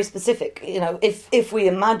seems very specific. If we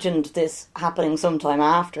imagined this happening sometime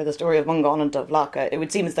after the story of Mungon and Dovlaka, it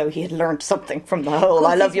would seem as though he had learnt something from the whole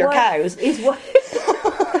I love your cows. His wife...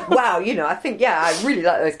 Wow, I think, I really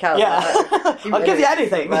like those cows. Yeah. I'll give you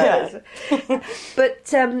anything. But,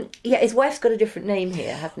 his wife's got a different name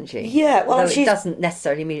here, hasn't she? Yeah, well, it doesn't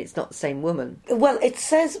necessarily mean it's not the same woman. Well, it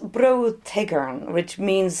says Bro Tigern, which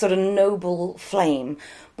means sort of noble flame.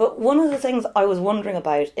 But one of the things I was wondering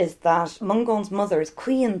about is that Mungon's mother is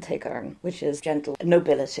Queen Tigern, which is gentle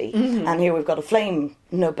nobility. And here we've got a flame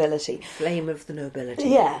nobility. Flame of the nobility.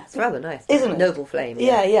 Yeah. It's rather nice. Isn't it? Noble flame.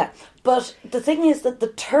 Yeah. But the thing is that the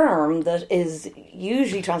term that is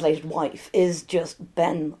usually translated wife is just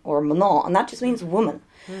ben or mana, and that just means woman.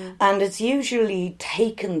 And it's usually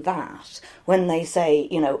taken that when they say,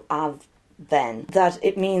 av then, that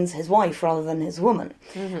it means his wife rather than his woman.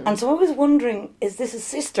 And so I was wondering, is this a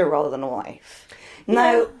sister rather than a wife?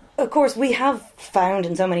 Now, of course, we have found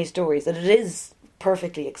in so many stories that it is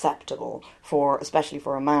perfectly acceptable especially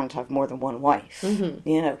for a man to have more than one wife,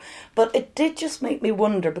 But it did just make me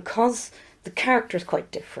wonder, because the character is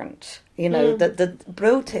quite different. The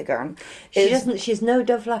Bro Tigern is... She's no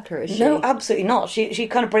Dovlaka, is she? No, absolutely not. She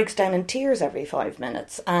kind of breaks down in tears every 5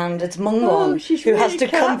 minutes, and it's Mungon who has to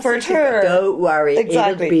comfort her. Don't worry,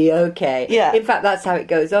 exactly. It'll be okay. Yeah. In fact, that's how it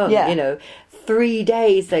goes on, 3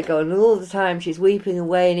 days they go, and all the time she's weeping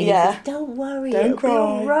away, and he says, don't worry, it'll be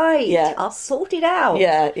all right. Yeah. I'll sort it out.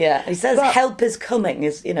 Yeah. He says, help is coming,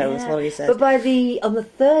 is what he says. But on the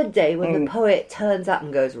 3rd day, when the poet turns up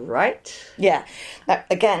and goes, right? Yeah.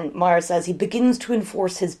 Again, Meyer says he begins to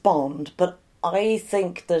enforce his bond, but I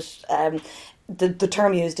think that... The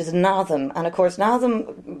term used is natham, and of course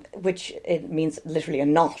natham, which it means literally a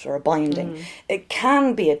knot or a binding, it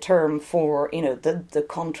can be a term for the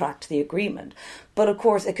contract, the agreement, but of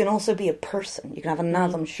course it can also be a person. You can have a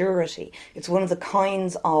natham surety. It's one of the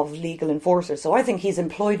kinds of legal enforcers. So I think he's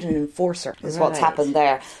employed an enforcer, is what's happened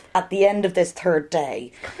there at the end of this 3rd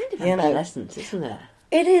day. Kind of unpleasant, isn't it?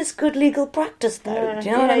 It is good legal practice, though. Do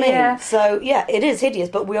you know what I mean? Yeah. So, it is hideous,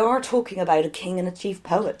 but we are talking about a king and a chief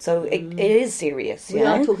poet, so it is serious. We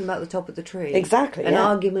are talking about the top of the tree. Exactly, An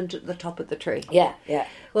argument at the top of the tree. Yeah.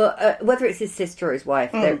 Well, whether it's his sister or his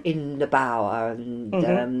wife, they're in the bower,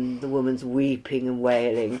 and the woman's weeping and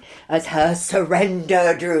wailing as her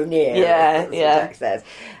surrender drew near. Yeah. Jack says.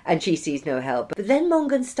 And she sees no help. But then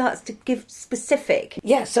Mungon starts to give specific.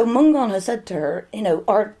 Yeah, so Mungon has said to her,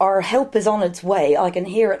 our help is on its way. I can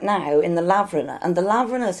hear it now in the Lavrana. And the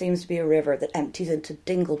Lavrana seems to be a river that empties into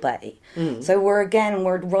Dingle Bay. So we're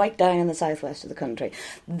right down in the southwest of the country.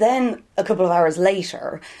 Then, a couple of hours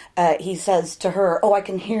later, he says to her, I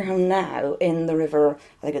can hear him now in the river.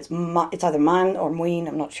 I think it's either Man or Muin,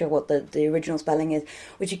 I'm not sure what the original spelling is,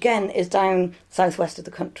 which again is down southwest of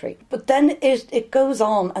the country. But then it goes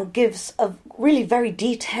on and gives a really very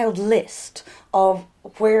detailed list of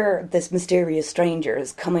where this mysterious stranger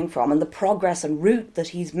is coming from and the progress and route that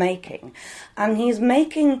he's making. And he's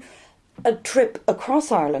making a trip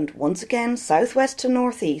across Ireland, once again, southwest to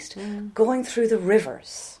northeast, going through the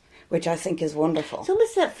rivers, which I think is wonderful. It's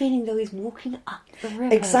almost that feeling, though, he's walking up the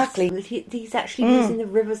rivers. Exactly. He's actually using the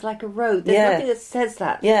rivers like a road. There's nothing that says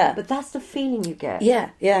that. Yeah. But that's the feeling you get.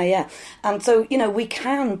 Yeah. And so, we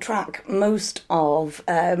can track most of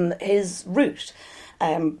his route.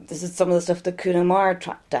 This is some of the stuff that Cuan Mair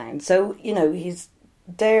tracked down. So, he's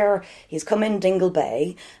there, he's come in Dingle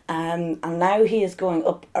Bay, and now he is going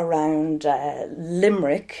up around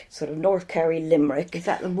Limerick, sort of North Kerry, Limerick. Is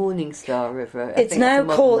that the Morning Star River? It's now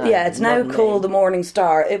called the Morning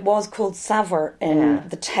Star. It was called Savor in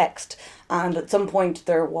the text, and at some point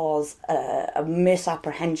there was a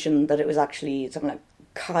misapprehension that it was actually something like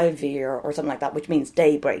Caivir or something like that, which means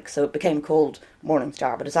daybreak, so it became called Morning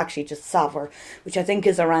Star, but it's actually just Savor, which I think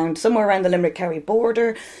is somewhere around the Limerick-Kerry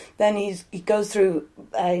border. Then he goes through,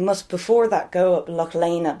 he must before that go up Loch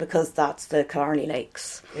Lena, because that's the Killarney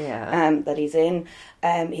Lakes that he's in.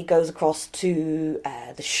 He goes across to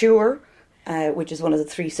the Suir, which is one of the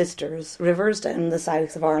Three Sisters rivers down in the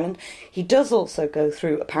south of Ireland. He does also go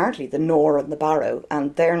through, apparently, the Nore and the Barrow,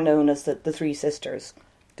 and they're known as the Three Sisters,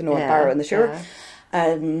 the Nore, Barrow and the Suir.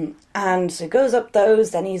 And so he goes up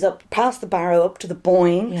those, then he's up past the Barrow up to the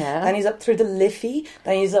Boyne, then he's up through the Liffey,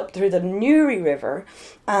 then he's up through the Newry River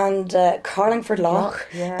and Carlingford Loch,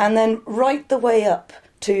 and then right the way up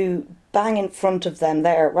to bang in front of them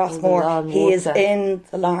there, Rathmore, he is in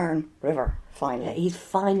the Larne River. Finally. He's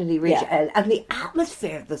finally reached it. And the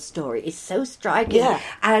atmosphere of the story is so striking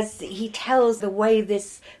as he tells the way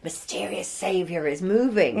this mysterious saviour is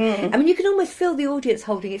moving. I mean, you can almost feel the audience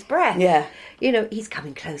holding its breath. Yeah. He's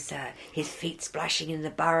coming closer, his feet splashing in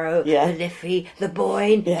the Barrow, the Liffey, the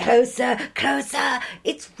Boyne, closer.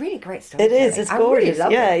 It's really great storytelling. It is, it's gorgeous. I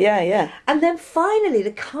really love it. Yeah. And then finally,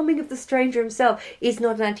 the coming of the stranger himself is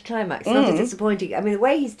not an anticlimax, not as disappointing. I mean, the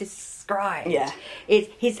way he's described, I'm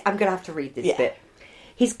going to have to read this bit.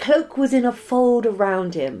 His cloak was in a fold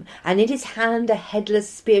around him, and in his hand a headless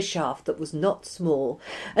spear shaft that was not small.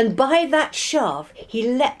 And by that shaft he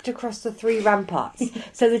leapt across the 3 ramparts,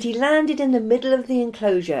 so that he landed in the middle of the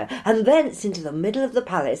enclosure, and thence into the middle of the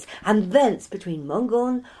palace, and thence between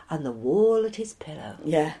Mungon and the wall at his pillow.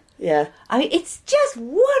 Yeah. I mean, it's just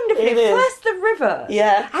wonderful. It is. First the river.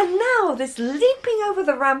 Yeah. And now this leaping over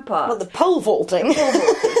the rampart. Well, the pole vaulting.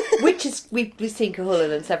 Which is, we've seen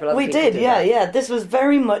Cuchulainn and several other people did, do that. yeah. This was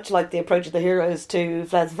very much like the approach of the heroes to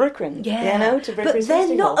Fled's Vrykrin. Yeah. To but Vrykrin's then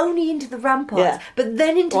feasting not hall. only into the ramparts, but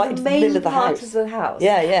then into Right the into the middle main of the part house. of the house.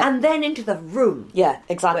 Yeah. And then into the room. Yeah,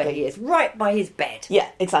 exactly. Where he is, right by his bed. Yeah,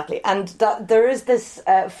 exactly. And there is this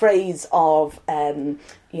phrase of,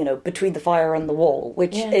 between the fire and the wall,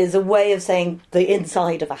 which is a way of saying the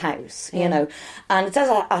inside of a house, and it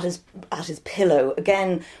says at his pillow.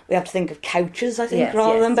 Again, we have to think of couches, I think,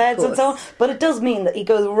 rather than beds and so on. But it does mean that he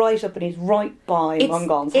goes right up and he's right by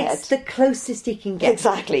Mungon's head. It's the closest he can get.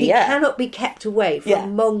 Exactly, He cannot be kept away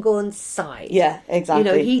from Mungon's side. Yeah,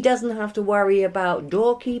 exactly. He doesn't have to worry about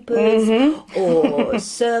doorkeepers or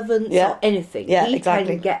servants or anything. He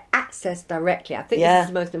can get access directly. I think this is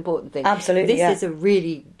the most important thing. Absolutely, This is a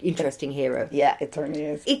really interesting hero. Yeah, it certainly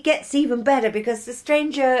is. It gets even better because the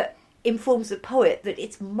stranger informs the poet that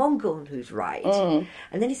it's Mungon who's right. And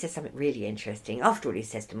then he says something really interesting. After all, he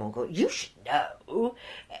says to Mungon, "You should know.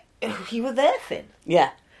 You were there, Finn."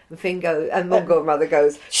 Yeah. And Mungon rather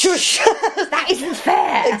goes, "Shush! That isn't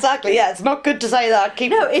fair." Exactly, yeah, it's not good to say that.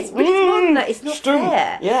 It's more than that. It's not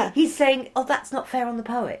fair. Yeah. He's saying, "Oh, that's not fair on the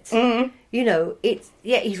poet."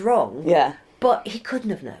 He's wrong. Yeah. But he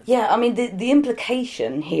couldn't have known. Yeah, I mean, the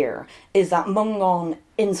implication here is that Mungon,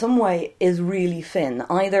 in some way, is really Finn,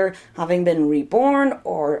 either having been reborn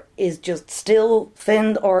or is just still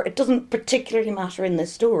Finn, or it doesn't particularly matter in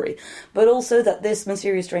this story. But also that this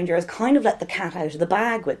mysterious stranger has kind of let the cat out of the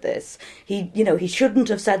bag with this. He shouldn't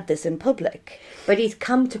have said this in public. But he's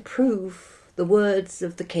come to prove the words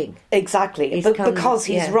of the king. Exactly, because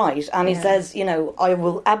he's right, and he says, I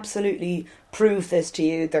will absolutely prove this to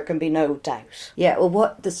you, there can be no doubt. Yeah, well,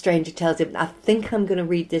 what the stranger tells him, I think I'm going to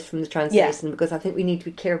read this from the translation because I think we need to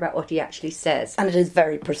be clear about what he actually says. And it is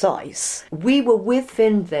very precise. "We were with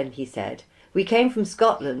Finn then," he said. "We came from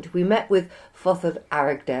Scotland. We met with Fothad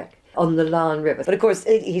Aragdech on the Larne River." But of course,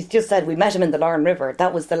 he's just said we met him in the Larne River.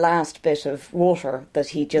 That was the last bit of water that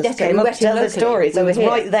he just came up to tell the story. So it's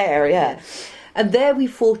right there, And there we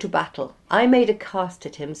fought a battle. I made a cast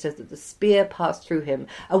at him so that the spear passed through him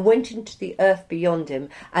and went into the earth beyond him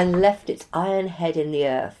and left its iron head in the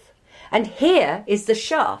earth. And here is the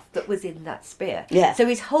shaft that was in that spear. Yeah. So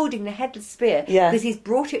he's holding the headless spear because he's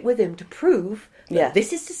brought it with him to prove that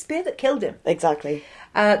this is the spear that killed him. Exactly.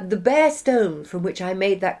 The bare stone from which I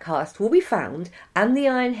made that cast will be found, and the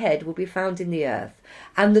iron head will be found in the earth,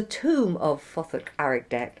 and the tomb of Fothuk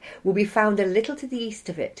Aragdek will be found a little to the east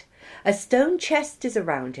of it. A stone chest is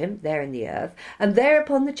around him, there in the earth, and there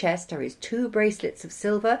upon the chest are his 2 bracelets of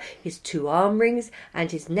silver, his 2 arm rings,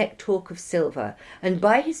 and his neck-talk of silver. And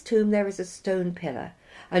by his tomb there is a stone pillar,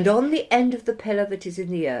 and on the end of the pillar that is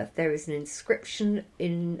in the earth there is an inscription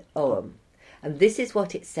in Ogham. And this is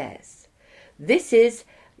what it says. This is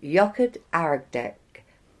Yoked Aragdek,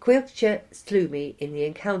 Quilcher slew me in the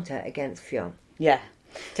encounter against Fionn. Yeah.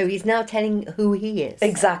 So he's now telling who he is.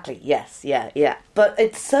 Exactly, yes, yeah. But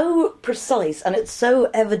it's so precise and it's so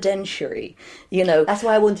evidentiary, you know. That's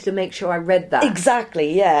why I wanted to make sure I read that.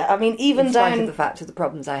 Exactly, yeah. I mean, even in spite down... of the fact of the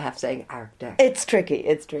problems I have saying Aragdek. It's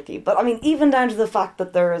tricky. But I mean, even down to the fact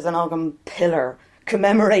that there is an Ogham pillar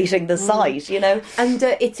commemorating the site, you know. And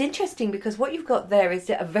it's interesting because what you've got there is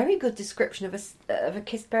a very good description of a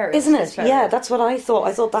kist burial. Isn't it? Yeah, that's what I thought.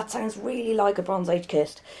 I thought that sounds really like a Bronze Age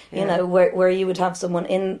kist, you know, where you would have someone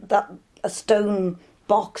in a stone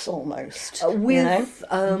box almost. With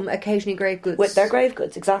occasionally grave goods. With their grave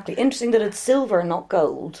goods, exactly. Interesting that it's silver, not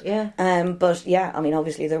gold. Yeah. But yeah, I mean,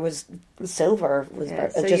 obviously there was silver was so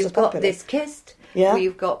just you've as got popular. this kist. Yeah. Where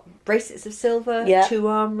you've got bracelets of silver, 2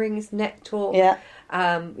 arm rings, neck talk,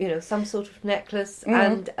 some sort of necklace,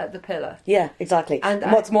 and the pillar. Yeah, exactly. And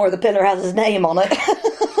what's more, the pillar has his name on it.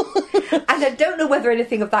 And I don't know whether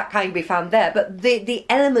anything of that kind can be found there, but the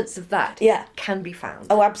elements of that can be found.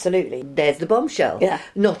 Oh, absolutely. There's the bombshell. Yeah.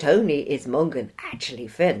 Not only is Mongan actually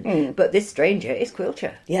Finn, but this stranger is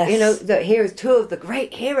Quilcher. Yes. You know, that here is 2 of the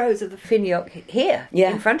great heroes of the Finiok here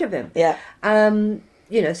in front of him. Yeah.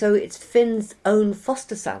 You know, so it's Finn's own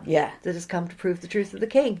foster son that has come to prove the truth of the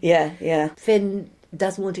king. Yeah. Finn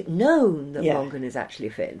doesn't want it known that Mongan is actually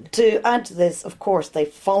Finn. To add to this, of course, they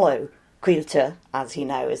follow Quilter, as he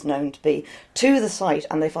now is known to be, to the site,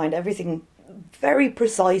 and they find everything very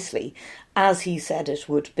precisely as he said it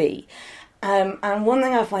would be. And one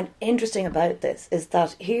thing I find interesting about this is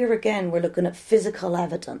that here again we're looking at physical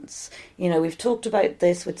evidence. You know, we've talked about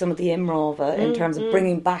this with some of the Imrava in terms of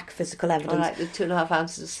bringing back physical evidence. Like the 2.5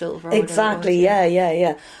 ounces of silver. Exactly,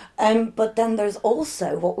 yeah. But then there's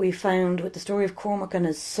also what we found with the story of Cormac and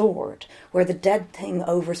his sword, where the dead thing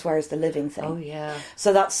overswears the living thing. Oh, yeah.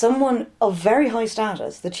 So that someone of very high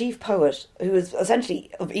status, the chief poet, who is essentially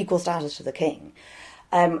of equal status to the king,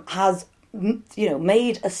 has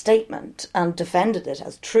made a statement and defended it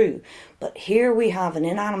as true. But here we have an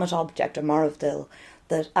inanimate object, a Maravdil,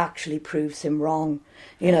 that actually proves him wrong.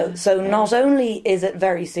 Not only is it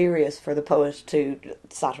very serious for the poet to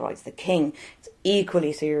satirise the king, it's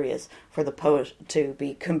equally serious for the poet to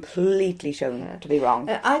be completely shown to be wrong.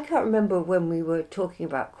 I can't remember when we were talking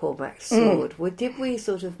about Cormac's sword. Did we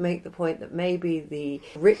sort of make the point that maybe the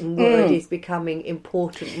written word is becoming more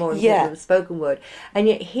important than the spoken word? And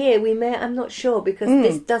yet here we may, I'm not sure, because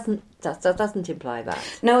this doesn't imply that.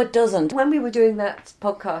 No, it doesn't. When we were doing that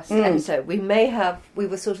podcast episode, we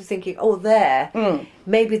were sort of thinking,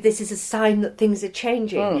 maybe this is a sign that things are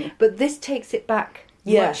changing. But this takes it back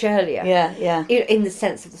much earlier. Yeah. In the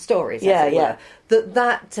sense of the stories, as it were.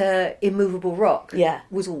 That immovable rock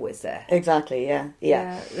was always there. Exactly, yeah.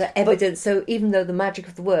 The evidence, so even though the magic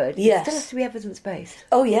of the word, it still has to be evidence-based.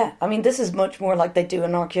 Oh, yeah. I mean, this is much more like they do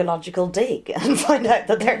an archaeological dig and find out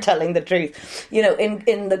that they're telling the truth. You know,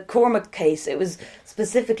 in the Cormac case, it was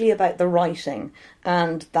specifically about the writing,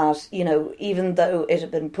 and that, even though it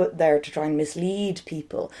had been put there to try and mislead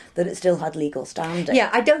people, that it still had legal standing. Yeah,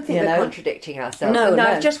 I don't think we're contradicting ourselves. No.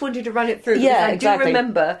 I just wanted to run it through. Yeah, I exactly. do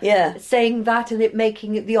remember saying that and it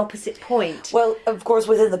making it the opposite point. Well, of course,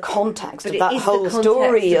 within the context but of that whole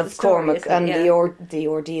story of Cormac and the the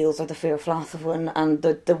ordeals of the Fear Flathavan and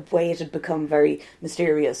the way it had become very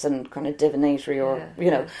mysterious and kind of divinatory,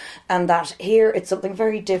 and that here it's something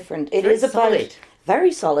very different. It is about solid.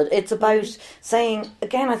 Very solid. It's about saying,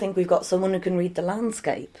 again, I think we've got someone who can read the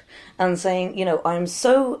landscape and saying, I'm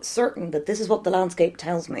so certain that this is what the landscape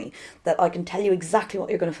tells me that I can tell you exactly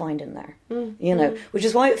what you're going to find in there, which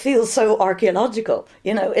is why it feels so archaeological.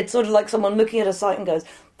 It's sort of like someone looking at a site and goes,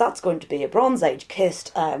 that's going to be a Bronze Age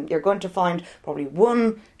kist. You're going to find probably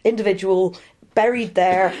one individual buried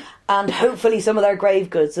there, and hopefully some of their grave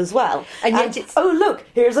goods as well. And yet it's... oh look,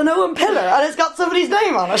 here's an Owen pillar, and it's got somebody's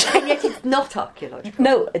name on it. And yet it's not archaeological.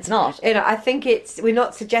 No, it's not. I think we're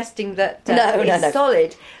not suggesting that it's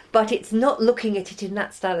solid, but it's not looking at it in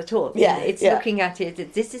that style at all. Yeah, it's looking at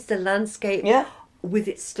it. This is the landscape with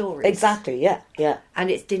its stories. Exactly, yeah.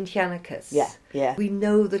 And it's Dintianacus. Yeah. We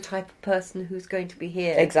know the type of person who's going to be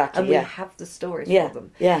here. Exactly, and we have the stories for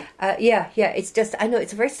them. Yeah. It's just, I know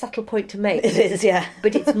it's a very subtle point to make. It is, yeah.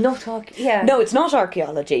 But it's not No, it's not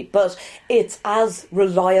archaeology, but it's as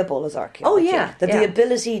reliable as archaeology. Oh, yeah. The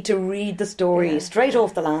ability to read the story straight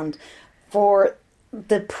off the land for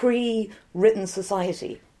the pre-written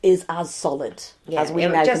society is as solid as we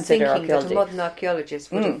now consider archaeology. Just thinking that a modern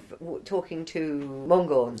archaeologist would have, talking to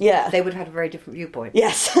Mongorn, they would have had a very different viewpoint.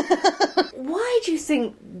 Yes. Why do you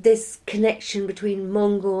think this connection between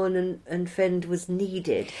Mongorn and Fend was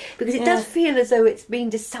needed? Because it does feel as though it's been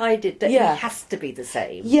decided that it has to be the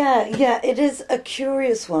same. Yeah, it is a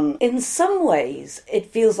curious one. In some ways, it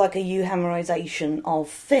feels like a euhemerisation of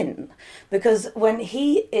Finn, because when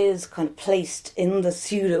he is kind of placed in the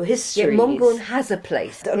pseudo-histories... Yeah, Mongorn has a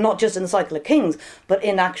place. Not just in the Cycle of Kings, but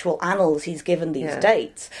in actual annals he's given these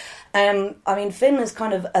dates. I mean, Finn is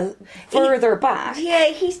kind of further back. Yeah,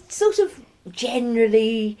 he's sort of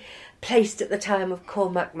generally placed at the time of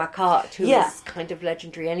Cormac MacArt, who was kind of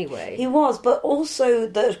legendary anyway. He was, but also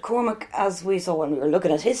that Cormac, as we saw when we were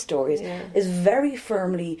looking at his stories, is very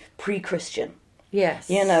firmly pre-Christian. Yes.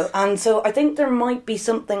 And so I think there might be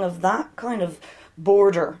something of that kind of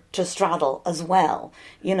border to straddle as well.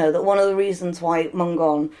 That one of the reasons why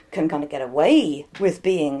Mongorn can kind of get away with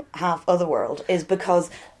being half otherworld is because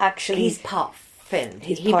actually he's part Finn.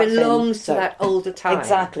 He part belongs Finn, to that older time.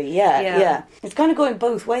 Exactly, yeah. It's kind of going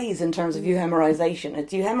both ways in terms of euhemerisation.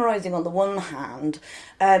 It's euhemerising on the one hand,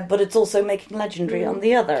 but it's also making legendary on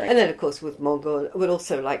the other. And then, of course, with Mongorn, but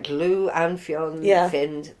also like Lugh and Fionn,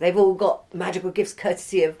 Finn, they've all got magical gifts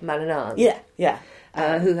courtesy of Manannán. Yeah.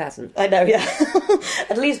 Who hasn't? I know, yeah.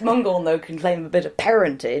 At least Mongorn, though, can claim a bit of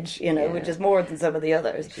parentage, which is more than some of the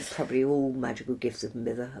others. Which is probably all magical gifts of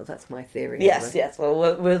Mither. Oh, that's my theory. Yes.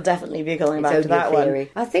 Well, we'll definitely be going back to that one.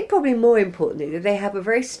 I think probably more importantly that they have a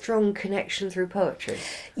very strong connection through poetry.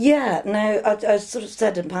 Yeah. Now, I sort of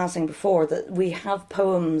said in passing before that we have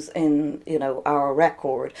poems in, our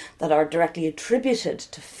record that are directly attributed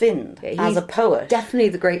to Finn as a poet. Definitely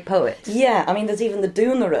the great poet. Yeah. I mean, there's even the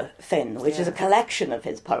Dúnadh Finn, which is a collection of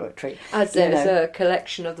his poetry. As there's a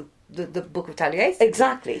collection of the Book of Taliesin.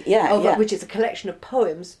 Exactly, which is a collection of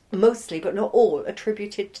poems, mostly, but not all,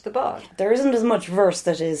 attributed to the bard. There isn't as much verse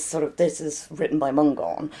that is sort of, this is written by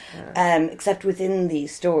Mongorn, except within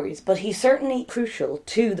these stories. But he's certainly crucial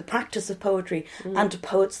to the practice of poetry and to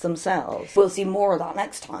poets themselves. We'll see more of that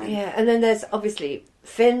next time. Yeah, and then there's obviously...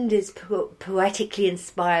 Finn is poetically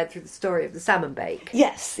inspired through the story of the salmon bake.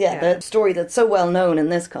 Yes, the story that's so well known in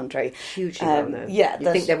this country. Hugely well known. Yeah,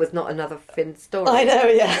 you think there was not another Finn story? I know,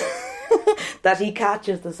 yeah. That he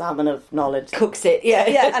catches the salmon of knowledge. Cooks it,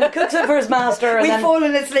 and cooks it for his master. And We've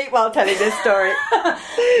fallen asleep while telling this story.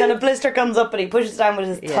 Then a blister comes up and he pushes it down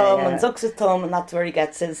with his thumb and sucks his thumb, and that's where he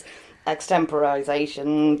gets his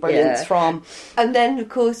extemporisation brilliance from. And then, of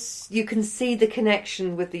course, you can see the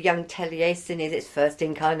connection with the young Taliesin in its first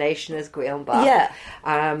incarnation as Gwion Bach. Yeah.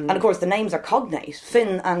 And of course, the names are cognate.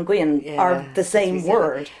 Finn and Gwion are the same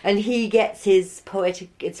word. And he gets his poetic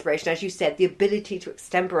inspiration, as you said, the ability to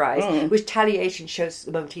extemporise, which Taliesin shows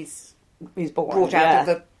the moment he's born, brought out of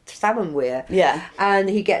the salmon weir. Yeah. And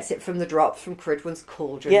he gets it from the drops from Cridwen's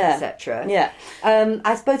cauldron, etc. Yeah.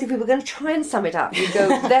 I suppose if we were going to try and sum it up, you'd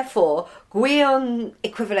go, therefore, Gwion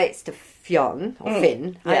equivalents to Fionn, or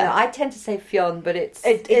Finn. Yeah. I tend to say Fionn, but it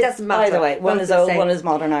doesn't matter. Either way, one is old, one is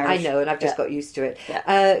modern Irish. I know, and I've just got used to it.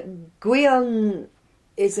 Yeah. Gwion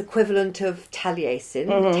is equivalent of Taliesin.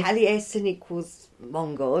 Taliesin equals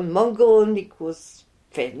Mongorn. Mongorn equals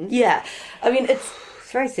Finn. Yeah. I mean, it's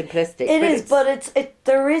very simplistic. But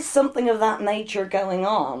there is something of that nature going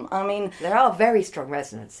on. I mean, there are very strong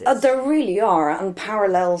resonances. There really are, and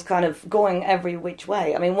parallels kind of going every which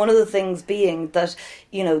way. I mean, one of the things being that,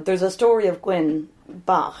 there's a story of Gwyn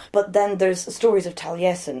Bach, but then there's stories of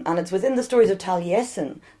Taliesin, and it's within the stories of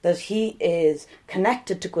Taliesin that he is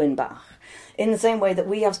connected to Gwyn Bach in the same way that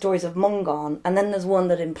we have stories of Mungon, and then there's one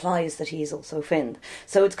that implies that he's also Finn.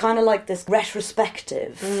 So it's kind of like this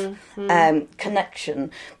retrospective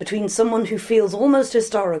connection between someone who feels almost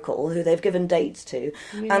historical, who they've given dates to,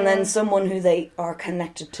 and then someone who they are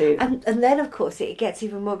connected to. And then, of course, it gets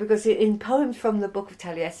even more, because in poems from the Book of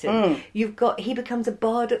Taliesin, he becomes a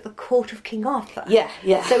bard at the court of King Arthur. Yeah,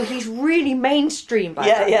 yeah. So he's really mainstream by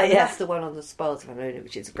that. Yeah. That's the one on the Spars of Anona,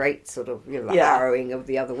 which is a great sort of harrowing of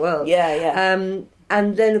the other world. Yeah.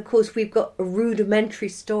 And then, of course, we've got a rudimentary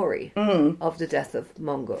story of the death of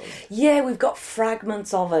Mungon. Yeah, we've got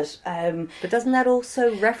fragments of it. But doesn't that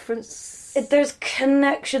also reference... There's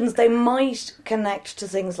connections. They might connect to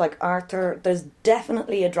things like Arthur. There's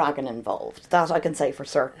definitely a dragon involved. That I can say for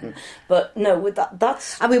certain. But no, with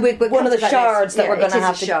that's we're one of the shards that we're going to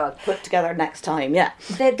have to put together next time. Yeah,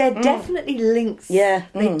 they're definitely links. Yeah,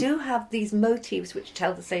 they do have these motifs which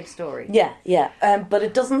tell the same story. Yeah. But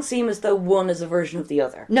it doesn't seem as though one is a version of the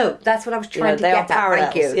other. No, that's what I was trying to get at.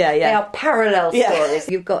 Parallels. Thank you. Yeah. They are parallel stories.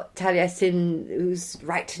 You've got Taliesin, who's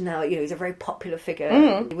right now, he's a very popular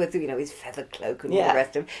figure with his feathered cloak and all the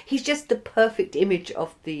rest of him. He's just the perfect image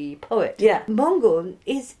of the poet. Yeah. Mungon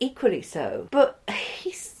is equally so, but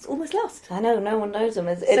he's almost lost. I know, no one knows him.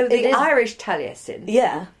 So the Irish Taliesin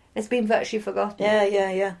has been virtually forgotten.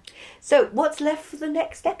 Yeah. So what's left for the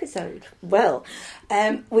next episode? Well,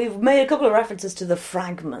 we've made a couple of references to the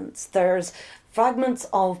fragments. There's fragments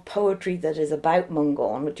of poetry that is about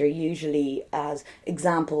Mungon, which are usually as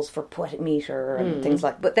examples for poetic metre and things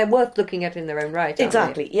like that. But they're worth looking at in their own right, aren't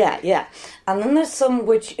Exactly, yeah. And then there's some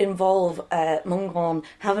which involve Mungon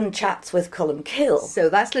having chats with Columkill. So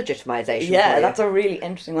that's legitimisation. Yeah, that's a really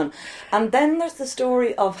interesting one. And then there's the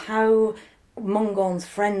story of how Mungon's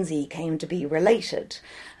frenzy came to be related.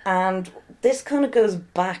 And this kind of goes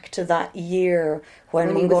back to that year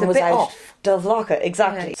when Mungon was out off. Dovlaka,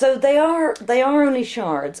 exactly. Yeah. So they are only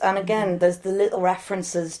shards, and again, there's the little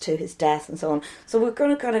references to his death and so on. So we're going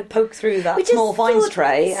to kind of poke through that small finds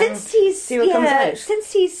tray and see what comes out.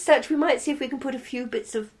 Since he's such, we might see if we can put a few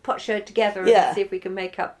bits of potsherd together and see if we can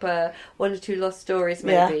make up one or two lost stories,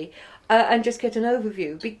 maybe. And just get an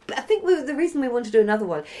overview. I think the reason we want to do another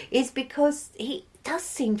one is because he does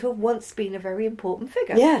seem to have once been a very important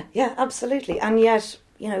figure. Yeah, absolutely. And yet,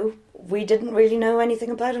 we didn't really know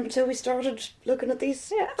anything about him until we started looking at these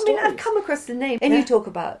stories. I mean, I've come across the name. And you talk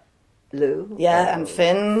about Lugh. And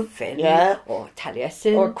Finn. Or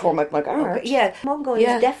Taliesin. Or Cormac MacArt. Mungon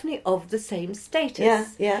is definitely of the same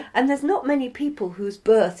status. Yeah. And there's not many people whose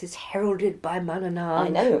birth is heralded by Manannán. I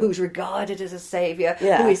know. Who's regarded as a saviour.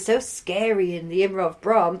 Who is so scary in the Imrov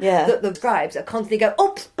Brom that the scribes are constantly going,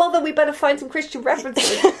 oops, bother, we better find some Christian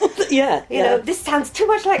references. You know, this sounds too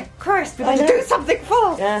much like Christ. We better do something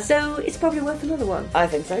fast. Yeah. So it's probably worth another one. I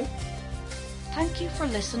think so. Thank you for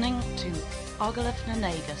listening to Ogilvy na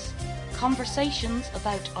Nagus, conversations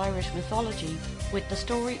about Irish mythology with the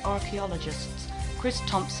story archaeologists Chris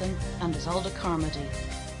Thompson and Isolde Carmody.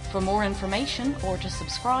 For more information or to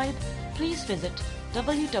subscribe, please visit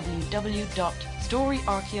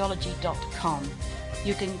www.storyarchaeology.com.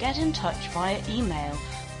 You can get in touch via email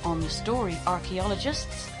on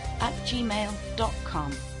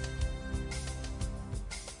thestoryarchaeologists@gmail.com.